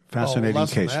 Right. Fascinating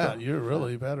case. You're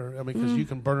really better. I mean, because you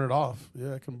can burn it off.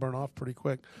 Yeah, it can burn off pretty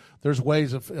quick. There's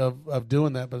ways of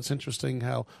doing that, but it's interesting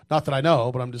how. Not that I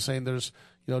know, but I'm just saying there's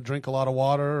drink a lot of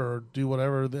water or do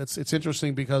whatever. It's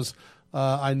interesting because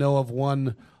I know of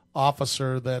one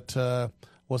officer that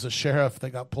was a sheriff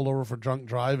that got pulled over for drunk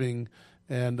driving,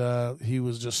 and he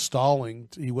was just stalling.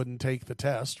 He wouldn't take the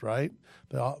test. Right.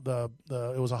 It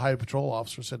was a highway patrol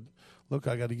officer said, "Look,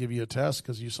 I got to give you a test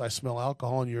because I smell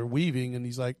alcohol and you're weaving." And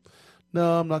he's like,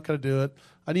 "No, I'm not going to do it.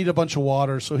 I need a bunch of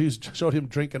water." So he showed him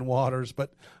drinking waters,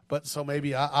 but so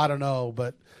maybe I don't know,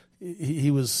 but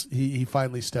he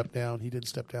finally stepped down. He did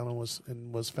step down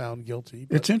and was found guilty.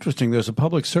 But. It's interesting. There's a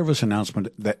public service announcement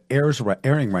that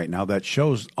airing right now that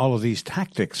shows all of these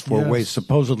tactics for ways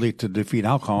supposedly to defeat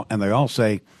alcohol, and they all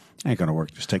say, "Ain't going to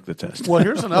work. Just take the test." Well,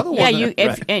 here's another one.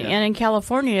 And in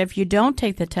California, if you don't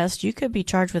take the test, you could be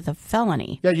charged with a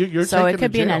felony. Yeah, you're so taken it could to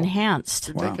be jail. an enhanced.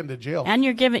 You're taken to jail, and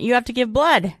you have to give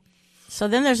blood. So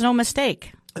then there's no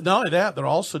mistake. Not only that, they're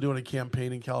also doing a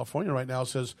campaign in California right now that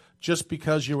says just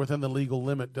because you're within the legal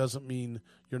limit doesn't mean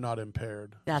you're not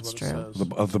impaired. That's true.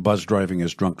 The buzz driving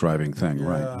is drunk driving thing,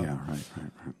 right? Yeah, right.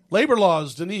 Labor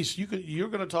laws, Denise. You're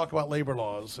going to talk about labor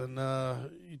laws, and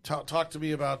you talk to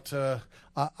me about.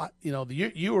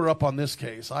 You were up on this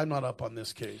case. I'm not up on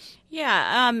this case.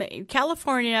 Yeah,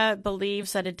 California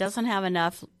believes that it doesn't have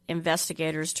enough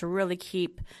investigators to really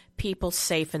keep people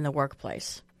safe in the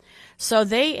workplace. So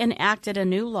they enacted a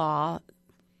new law,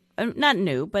 not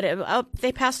new, but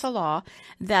they passed a law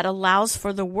that allows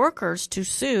for the workers to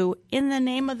sue in the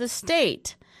name of the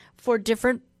state for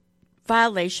different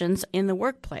violations in the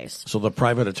workplace. So the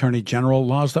private attorney general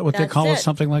law, is that what they call it?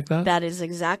 Something like that? That is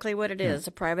exactly what it is,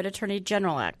 the Private Attorney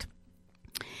General Act.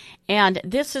 And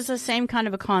this is the same kind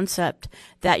of a concept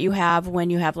that you have when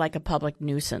you have like a public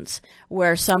nuisance,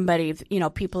 where somebody,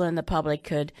 people in the public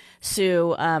could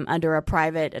sue under a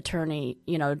private attorney,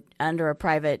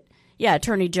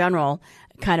 attorney general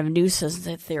kind of nuisance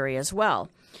theory as well.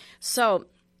 So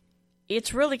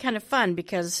it's really kind of fun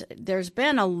because there's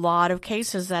been a lot of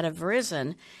cases that have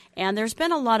risen, and there's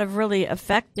been a lot of really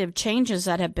effective changes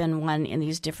that have been won in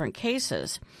these different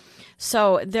cases.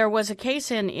 So there was a case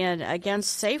in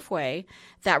against Safeway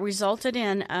that resulted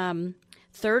in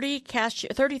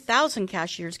 30,000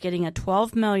 cashiers getting a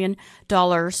 $12 million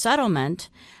settlement,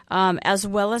 as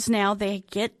well as now they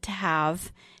get to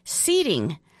have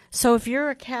seating. So if you're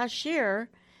a cashier,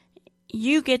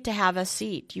 you get to have a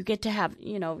seat. You get to have,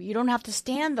 you don't have to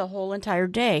stand the whole entire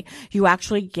day. You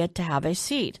actually get to have a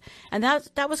seat. And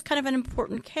that was kind of an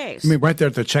important case. I mean, right there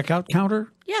at the checkout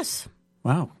counter? Yes.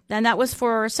 Wow. And that was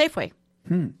for Safeway.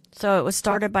 So it was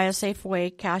started by a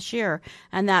Safeway cashier,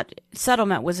 and that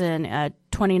settlement was in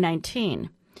 2019.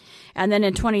 And then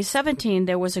in 2017,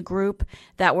 there was a group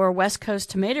that were West Coast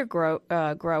tomato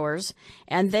growers,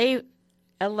 and they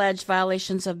alleged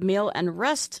violations of meal and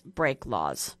rest break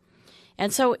laws.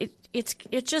 And so it's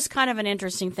just kind of an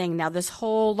interesting thing. Now, this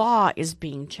whole law is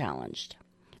being challenged.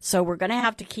 So we're going to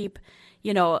have to keep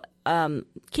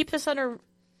this under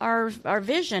our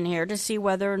vision here to see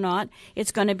whether or not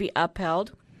it's going to be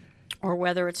upheld or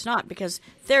whether it's not, because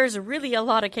there's really a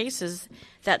lot of cases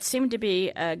that seem to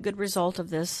be a good result of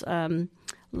this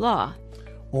law.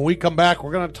 When we come back,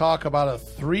 we're going to talk about a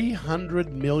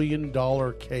 $300 million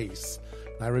case.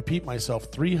 I repeat myself,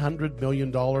 $300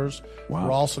 million. Wow.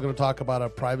 We're also going to talk about a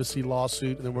privacy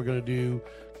lawsuit, and then we're going to do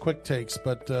quick takes.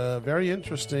 But very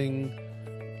interesting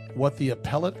what the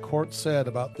appellate court said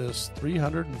about this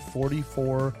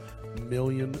 $344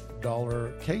 million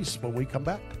case when we come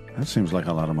back. That seems like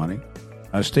a lot of money.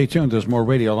 Stay tuned. There's more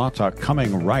Radio Law Talk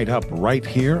coming right up right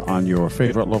here on your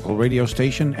favorite local radio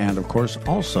station, and, of course,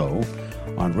 also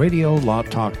on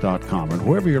RadioLawTalk.com. And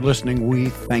wherever you're listening, we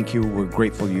thank you. We're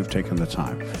grateful you've taken the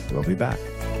time. We'll be back.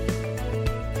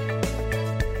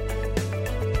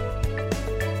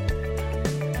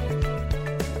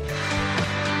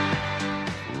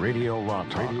 Radio Law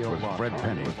Talk with Fred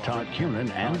Penny, Todd Cunin,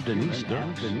 and Denise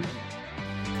Dirks.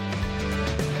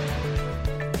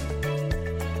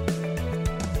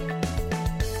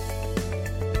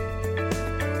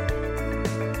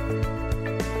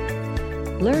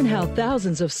 Learn how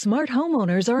thousands of smart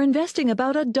homeowners are investing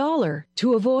about $1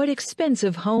 to avoid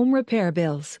expensive home repair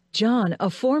bills. John, a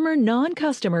former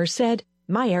non-customer, said,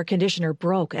 "My air conditioner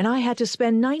broke and I had to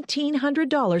spend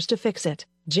 $1,900 to fix it."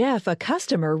 Jeff, a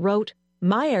customer, wrote,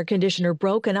 "My air conditioner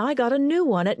broke and I got a new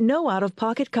one at no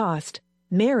out-of-pocket cost."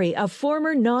 Mary, a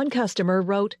former non-customer,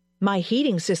 wrote, "My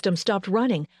heating system stopped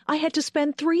running. I had to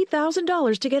spend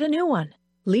 $3,000 to get a new one."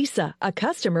 Lisa, a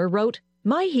customer, wrote,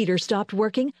 "My heater stopped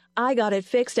working. I got it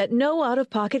fixed at no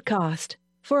out-of-pocket cost."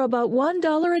 For about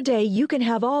 $1 a day, you can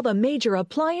have all the major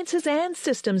appliances and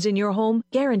systems in your home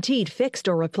guaranteed fixed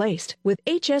or replaced with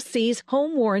HSC's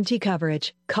home warranty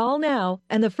coverage. Call now,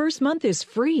 and the first month is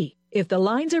free. If the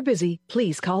lines are busy,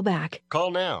 please call back.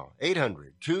 Call now,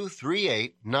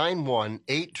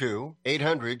 800-238-9182,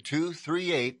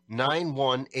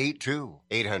 800-238-9182,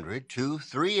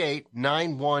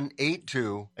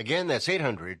 800-238-9182. Again, that's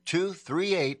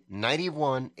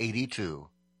 800-238-9182.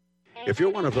 If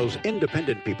you're one of those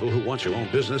independent people who wants your own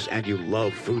business and you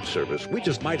love food service, we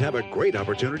just might have a great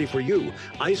opportunity for you.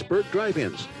 Iceberg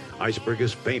Drive-Ins. Iceberg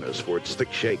is famous for its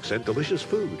thick shakes and delicious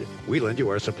food. We lend you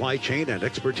our supply chain and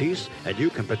expertise, and you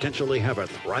can potentially have a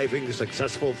thriving,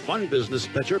 successful, fun business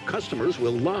that your customers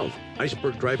will love.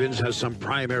 Iceberg Drive-Ins has some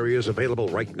prime areas available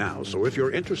right now, so if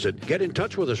you're interested, get in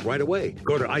touch with us right away.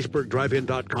 Go to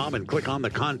icebergdrivein.com and click on the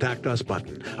Contact Us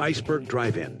button. Iceberg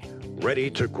Drive-In,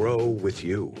 ready to grow with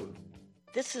you.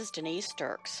 This is Denise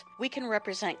Dirks. We can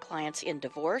represent clients in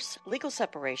divorce, legal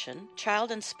separation, child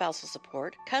and spousal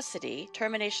support, custody,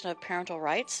 termination of parental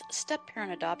rights,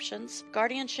 step-parent adoptions,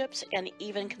 guardianships, and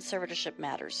even conservatorship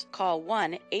matters. Call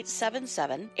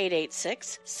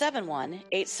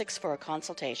 1-877-886-7186 for a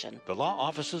consultation. The law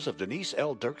offices of Denise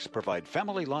L. Dirks provide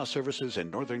family law services in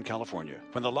Northern California.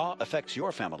 When the law affects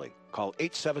your family, call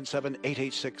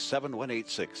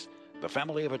 877-886-7186. The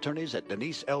family of attorneys at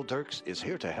Denise L. Dirks is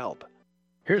here to help.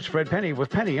 Here's Fred Penny with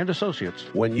Penny and Associates.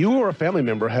 When you or a family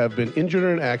member have been injured in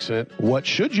an accident, what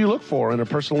should you look for in a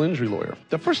personal injury lawyer?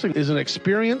 The first thing is an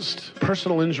experienced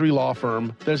personal injury law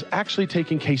firm that is actually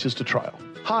taking cases to trial.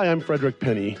 Hi, I'm Frederick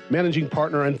Penny, managing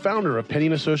partner and founder of Penny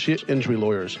 & Associate Injury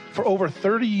Lawyers. For over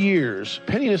 30 years,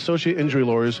 Penny & Associate Injury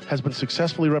Lawyers has been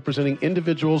successfully representing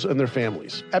individuals and their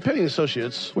families. At Penny &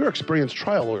 Associates, we're experienced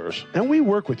trial lawyers, and we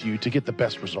work with you to get the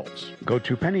best results. Go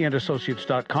to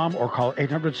PennyandAssociates.com or call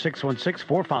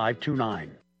 800-616-4529.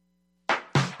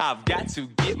 I've got to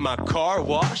get my car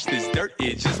washed. This dirt,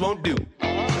 it just won't do.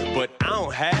 But I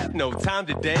don't have no time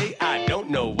today. I don't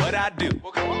know what I do.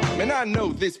 Man, I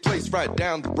know this place right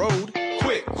down the road.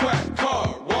 Quick Quack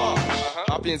Car Wash.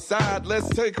 Hop inside, let's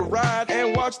take a ride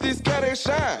and watch this cat and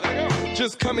shine.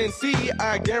 Just come and see,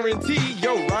 I guarantee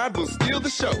your ride will steal the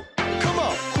show. Come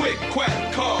on, Quick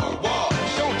Quack Car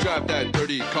Wash. Don't drive that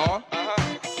dirty car.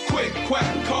 Quick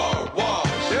Quack Car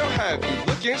Wash. They'll have you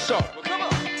looking sharp. Come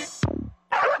on.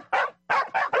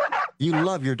 You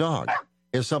love your dog.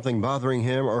 Is something bothering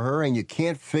him or her and you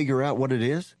can't figure out what it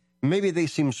is? Maybe they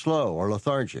seem slow or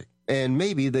lethargic, and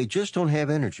maybe they just don't have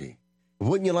energy.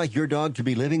 Wouldn't you like your dog to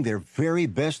be living their very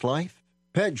best life?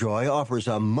 PetJoy offers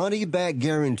a money-back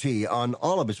guarantee on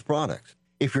all of its products.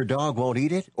 If your dog won't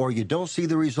eat it or you don't see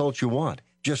the results you want,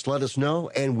 just let us know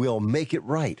and we'll make it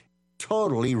right.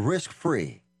 Totally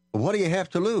risk-free. What do you have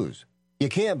to lose? You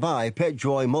can't buy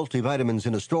PetJoy multivitamins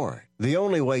in a store. The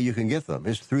only way you can get them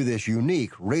is through this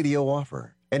unique radio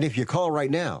offer. And if you call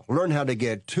right now, learn how to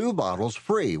get 2 bottles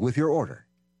free with your order.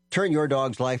 Turn your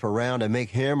dog's life around and make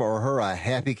him or her a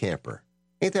happy camper.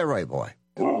 Ain't that right, boy?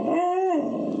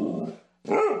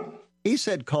 He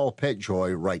said call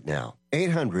PetJoy right now.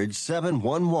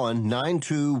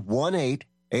 800-711-9218.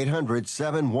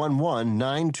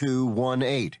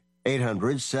 800-711-9218.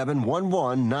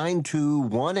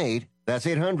 800-711-9218. That's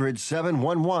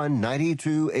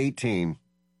 800-711-9218.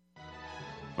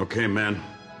 Okay, man,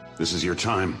 this is your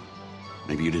time.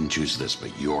 Maybe you didn't choose this,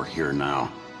 but you're here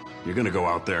now. You're going to go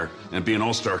out there and be an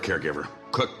all-star caregiver.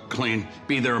 Cook, clean,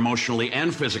 be there emotionally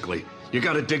and physically. You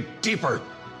got to dig deeper.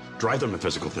 Drive them to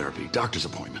physical therapy, doctor's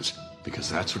appointments, because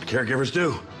that's what caregivers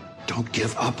do. Don't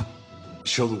give up.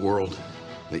 Show the world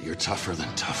that you're tougher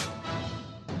than tough.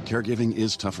 Caregiving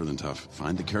is tougher than tough.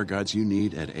 Find the care guides you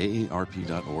need at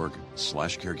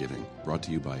aarp.org/caregiving. Brought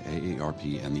to you by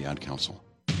AARP and the Ad Council.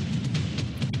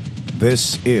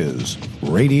 This is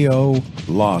Radio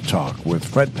Law Talk with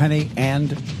Fred Penny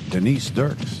and Denise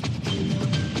Dirks.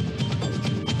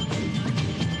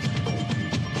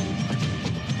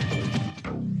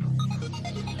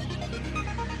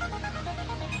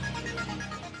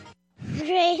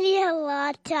 Radio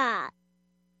Law Talk.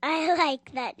 I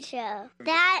like that show.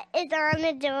 That is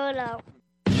Armadillo.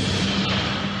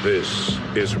 This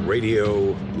is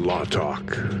Radio Law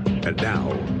Talk. And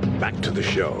now, back to the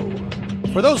show.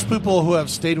 For those people who have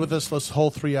stayed with us this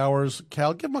whole 3 hours,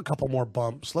 Cal, give them a couple more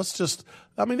bumps. Let's just,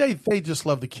 I mean, they just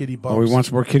love the kitty bumps. Oh, we want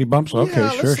some more kitty bumps? Okay,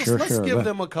 yeah, sure. Let's give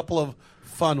them a couple of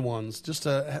fun ones just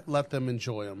to let them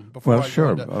enjoy them. Before I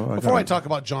talk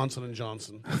about Johnson &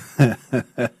 Johnson.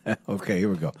 Okay, here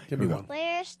we go. Give me one.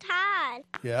 Where's Todd?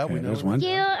 Yeah, we know. There's one.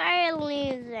 You are a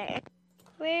loser.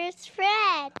 Where's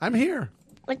Fred? I'm here.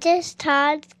 What does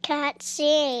Todd's cat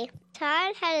say?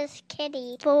 Todd has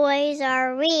kitty. Boys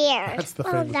are weird. That's the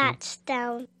oh, famous that's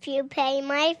dumb. If you pay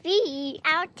my fee,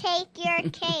 I'll take your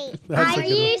cake. That's a Are good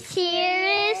you one.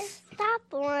 serious? Stop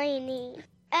whining.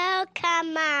 Oh,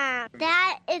 come on.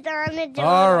 That is Armadillo.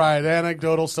 All right,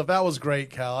 anecdotal stuff. That was great,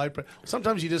 Cal.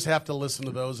 Sometimes you just have to listen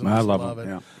to those and I just love it.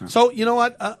 them, yeah. So, you know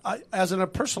what? As a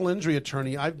personal injury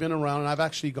attorney, I've been around, and I've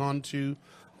actually gone to,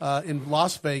 in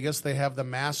Las Vegas, they have the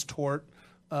mass tort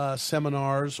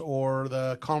seminars or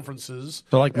the conferences.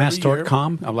 So like Mass every Tort year.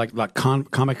 Com? Like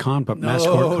Comic-Con, but Mass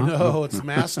Tort Com? No, it's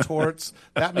mass torts.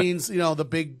 That means, the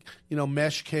big,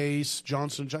 mesh case,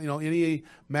 Johnson, any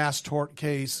mass tort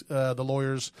case, the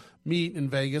lawyers meet in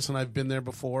Vegas, and I've been there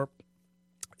before.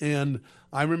 And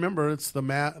I remember it's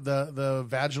the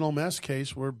vaginal mess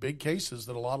case were big cases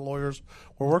that a lot of lawyers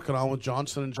were working on with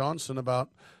Johnson & Johnson about,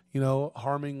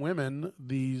 harming women,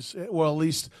 at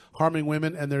least harming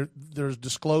women, and their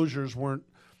disclosures weren't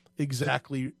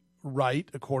exactly right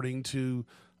according to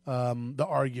the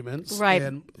arguments. Right.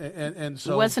 And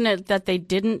so wasn't it that they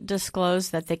didn't disclose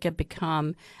that they could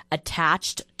become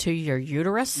attached to your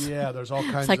uterus? Yeah, there's all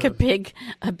kinds it's like of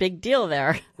a big deal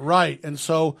there. Right. And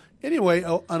so anyway,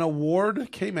 an award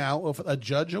came out. A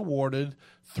judge awarded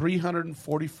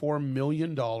 $344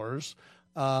 million.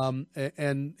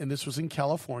 And this was in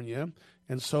California.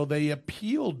 And so they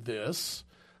appealed this.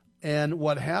 And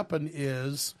what happened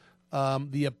is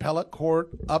the appellate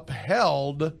court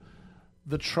upheld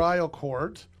the trial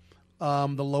court,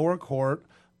 the lower court.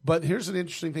 But here's an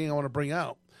interesting thing I want to bring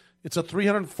out. It's a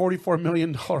 $344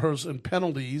 million in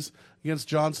penalties against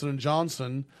Johnson &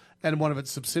 Johnson and one of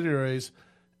its subsidiaries.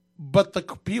 But the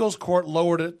appeals court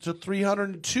lowered it to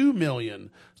 $302 million.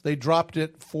 They dropped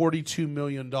it $42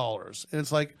 million. And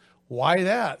it's like, why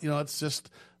that? It's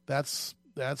just that's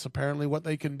apparently what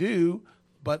they can do.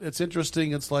 But it's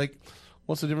interesting. It's like,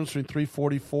 what's the difference between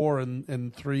 344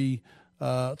 and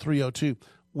 302?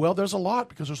 Well, there's a lot,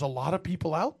 because there's a lot of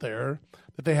people out there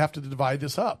that they have to divide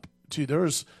this up to.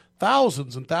 There's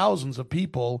thousands and thousands of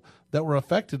people that were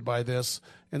affected by this.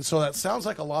 And so that sounds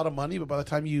like a lot of money, but by the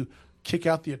time you kick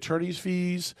out the attorney's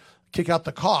fees, kick out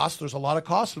the cost, there's a lot of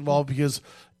costs involved because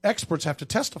experts have to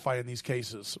testify in these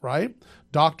cases, right?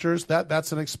 Doctors,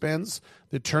 that's an expense.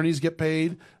 The attorneys get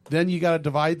paid. Then you got to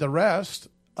divide the rest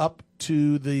up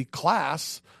to the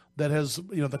class that has,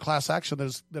 the class action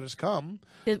that has come.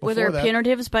 Were there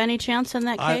punitives by any chance in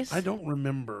that case? I don't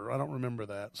remember. I don't remember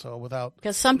that. So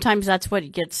because sometimes that's what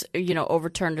gets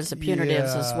overturned as the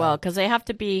punitives as well, because they have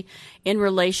to be in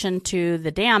relation to the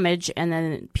damage, and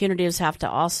then punitives have to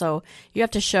also you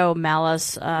have to show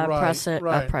malice,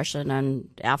 oppression, and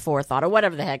aforethought, or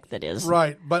whatever the heck that is.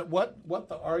 Right. But what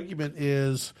the argument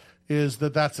is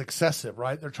that that's excessive,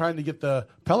 right? They're trying to get the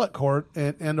appellate court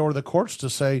and or the courts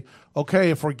to say, okay,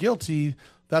 if we're guilty,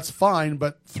 that's fine,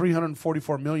 but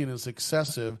 $344 million is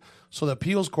excessive. So the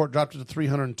appeals court dropped it to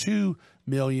 $302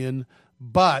 million,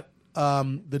 but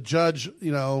the judge,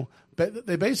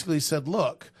 they basically said,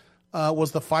 look,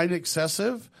 was the fine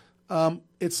excessive?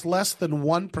 It's less than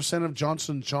 1% of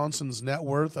Johnson & Johnson's net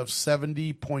worth of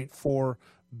 $70.4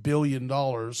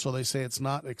 billion. So they say it's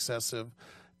not excessive.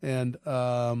 And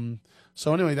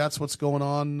so anyway, that's what's going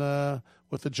on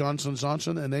with the Johnson &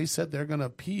 Johnson. And they said they're going to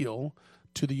appeal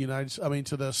to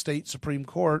the state Supreme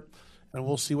Court. And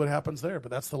we'll see what happens there.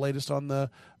 But that's the latest on the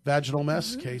vaginal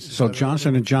mesh case. So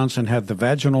Johnson & Johnson had the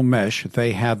vaginal mesh.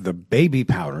 They had the baby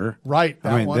powder. Right.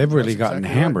 They've really gotten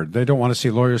hammered. Right. They don't want to see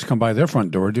lawyers come by their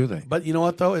front door, do they? But you know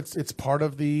what, though? It's part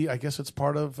of it's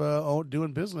part of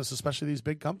doing business, especially these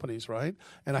big companies, right?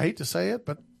 And I hate to say it,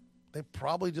 but they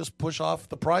probably just push off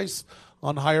the price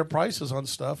on higher prices on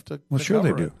stuff to sure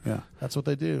cover they do. it. Yeah. That's what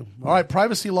they do. All right,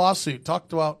 privacy lawsuit.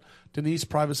 Talked about Denise,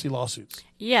 privacy lawsuits.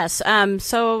 Yes.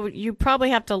 So you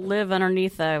probably have to live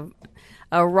underneath a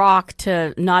rock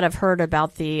to not have heard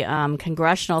about the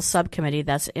congressional subcommittee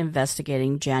that's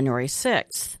investigating January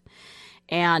 6th.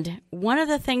 And one of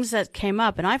the things that came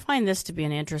up, and I find this to be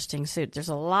an interesting suit, there's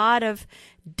a lot of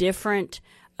different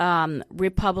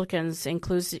Republicans,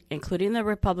 including the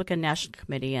Republican National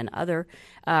Committee and other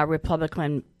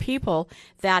Republican people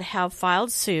that have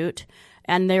filed suit.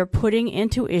 And they're putting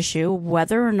into issue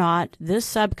whether or not this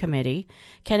subcommittee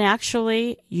can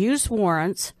actually use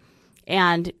warrants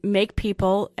and make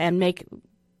people and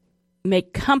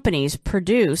make companies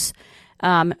produce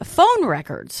phone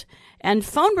records. And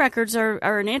phone records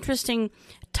are an interesting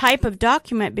type of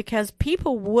document because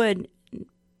people would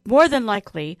more than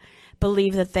likely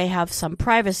believe that they have some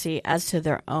privacy as to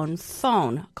their own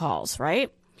phone calls,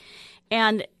 right?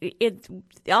 And it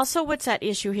also, what's at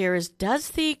issue here is, does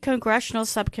the congressional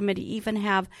subcommittee even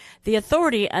have the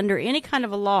authority under any kind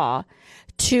of a law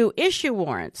to issue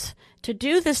warrants to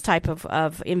do this type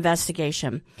of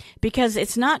investigation? Because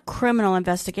it's not criminal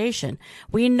investigation.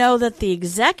 We know that the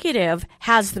executive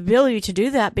has the ability to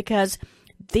do that because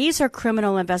these are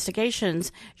criminal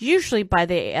investigations, usually by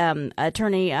the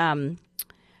attorney. The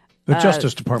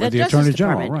Justice Department, the Attorney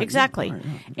General, right? Exactly. Right.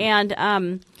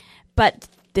 And but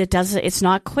it's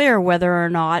not clear whether or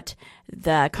not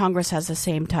the Congress has the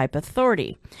same type of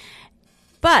authority.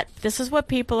 But this is what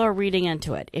people are reading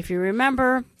into it. If you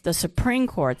remember, the Supreme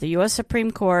Court, the U.S.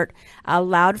 Supreme Court,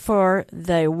 allowed for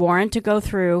the warrant to go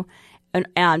through,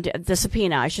 and the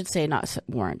subpoena, I should say, not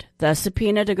warrant, the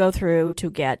subpoena to go through to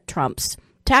get Trump's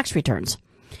tax returns.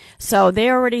 So they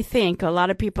already think, a lot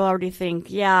of people already think,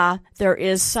 yeah, there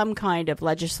is some kind of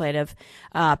legislative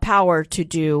power to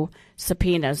do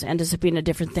subpoenas and to subpoena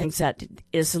different things that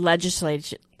is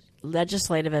legislative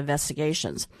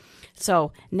investigations.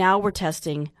 So now we're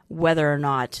testing whether or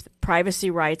not privacy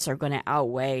rights are going to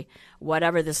outweigh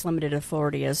whatever this limited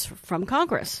authority is from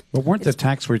Congress. But weren't the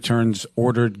tax returns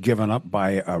given up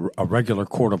by a regular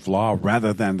court of law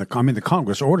rather than the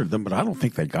Congress ordered them, but I don't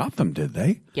think they got them, did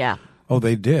they? Yeah. Oh,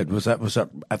 they did. Was that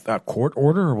at that court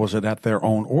order or was it at their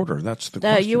own order? That's the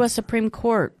question. U.S. Supreme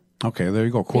Court. Okay, there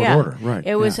you go. Court order, right?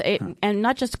 It was, and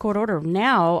not just court order.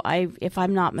 Now, if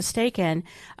I'm not mistaken,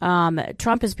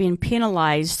 Trump is being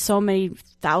penalized so many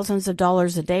thousands of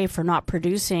dollars a day for not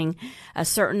producing a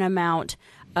certain amount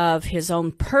of his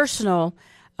own personal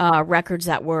records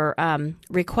that were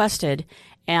requested.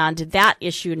 And that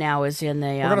issue now is in the.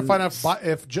 We're going to find out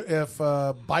if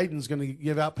Biden's going to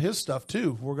give out his stuff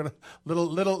too. We're going to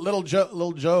little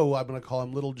Joe. I'm going to call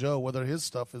him Little Joe. Whether his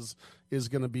stuff is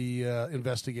going to be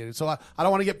investigated. So I don't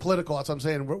want to get political. That's what I'm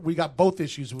saying. We got both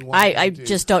issues. I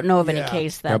just don't know of any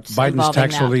case that's Biden's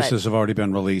tax releases have already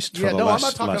been released for the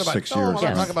last 6 years.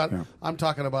 I'm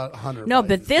talking about Hunter. No,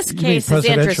 but this case is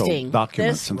interesting.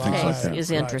 Documents this and things case like that.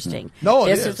 is interesting. Right. No,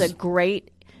 this is a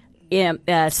great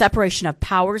separation of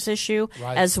powers issue,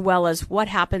 as well as what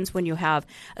happens when you have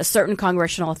a certain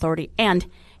congressional authority and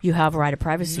you have a right of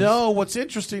privacy. No, what's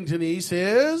interesting, Denise,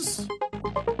 is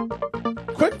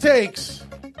quick takes.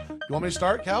 You want me to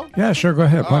start, Cal? Yeah, sure. Go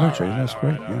ahead. Why don't you? That's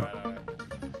great.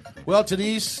 Well,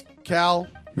 Denise, Cal,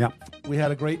 yeah, we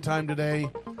had a great time today.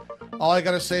 All I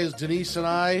got to say is Denise and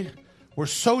I were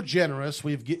so generous.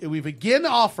 We've again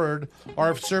offered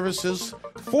our services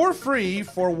for free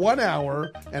for 1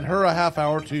 hour and her a half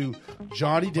hour to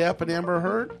Johnny Depp and Amber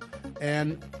Heard.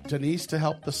 and Denise to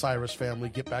help the Cyrus family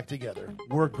get back together.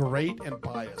 We're great and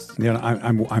biased. You know,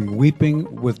 I'm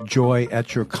weeping with joy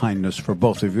at your kindness for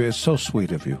both of you. It's so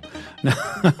sweet of you. Now,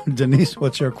 Denise,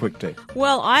 what's your quick take?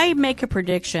 Well, I make a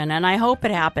prediction, and I hope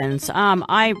it happens.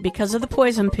 Because of the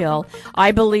poison pill,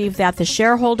 I believe that the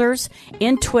shareholders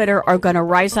in Twitter are going to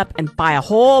rise up and buy a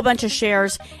whole bunch of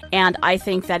shares, and I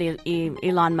think that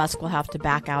Elon Musk will have to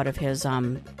back out of his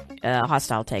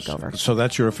hostile takeover. So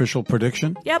that's your official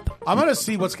prediction? Yep. I'm going to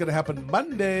see what's going to happen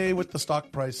Monday with the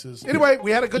stock prices. Anyway, we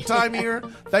had a good time here.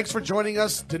 Thanks for joining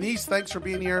us. Denise, thanks for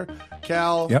being here.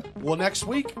 Cal, well, next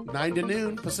week, 9 to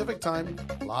noon Pacific time,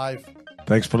 live.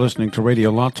 Thanks for listening to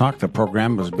Radio Law Talk. The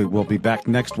program will be back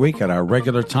next week at our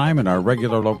regular time and our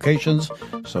regular locations.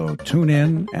 So tune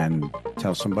in and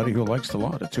tell somebody who likes the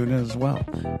law to tune in as well.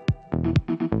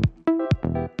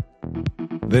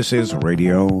 This is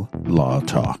Radio Law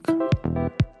Talk.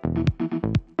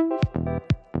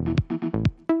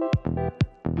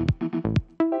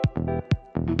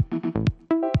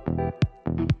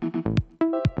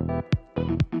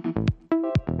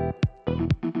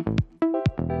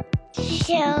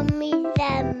 Show me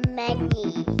the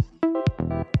money.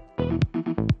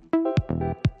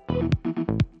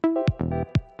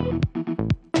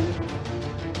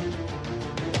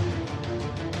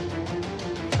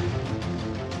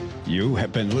 You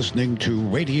have been listening to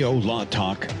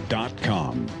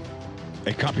RadioLawTalk.com,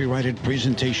 a copyrighted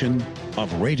presentation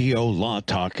of Radio Law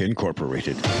Talk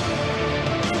Incorporated.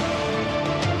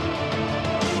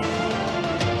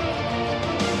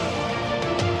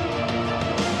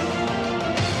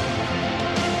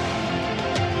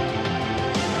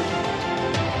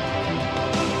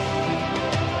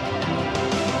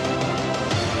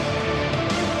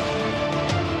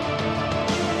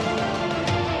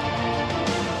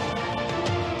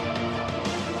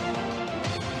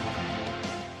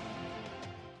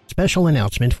 Special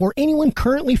announcement for anyone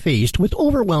currently faced with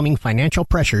overwhelming financial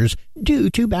pressures due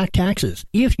to back taxes.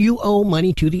 If you owe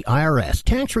money to the IRS,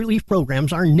 tax relief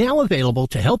programs are now available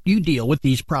to help you deal with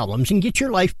these problems and get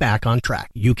your life back on track.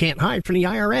 You can't hide from the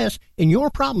IRS, and your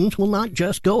problems will not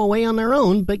just go away on their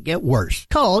own, but get worse.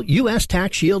 Call U.S.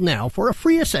 Tax Shield now for a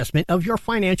free assessment of your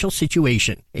financial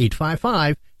situation.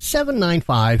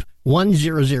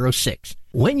 855-795-1006.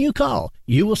 When you call,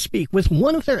 you will speak with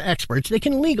one of their experts that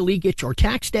can legally get your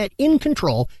tax debt in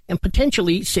control and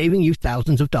potentially saving you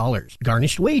thousands of dollars.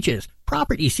 Garnished wages,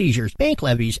 property seizures, bank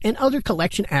levies, and other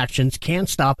collection actions can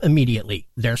stop immediately.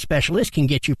 Their specialists can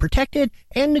get you protected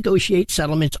and negotiate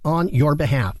settlements on your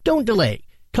behalf. Don't delay.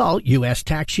 Call U.S.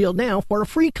 Tax Shield now for a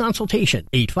free consultation.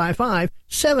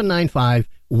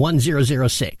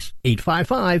 855-795-1006.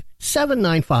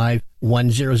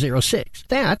 855-795-1006.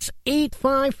 That's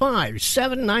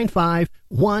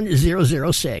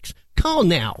 855-795-1006. Call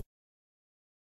now.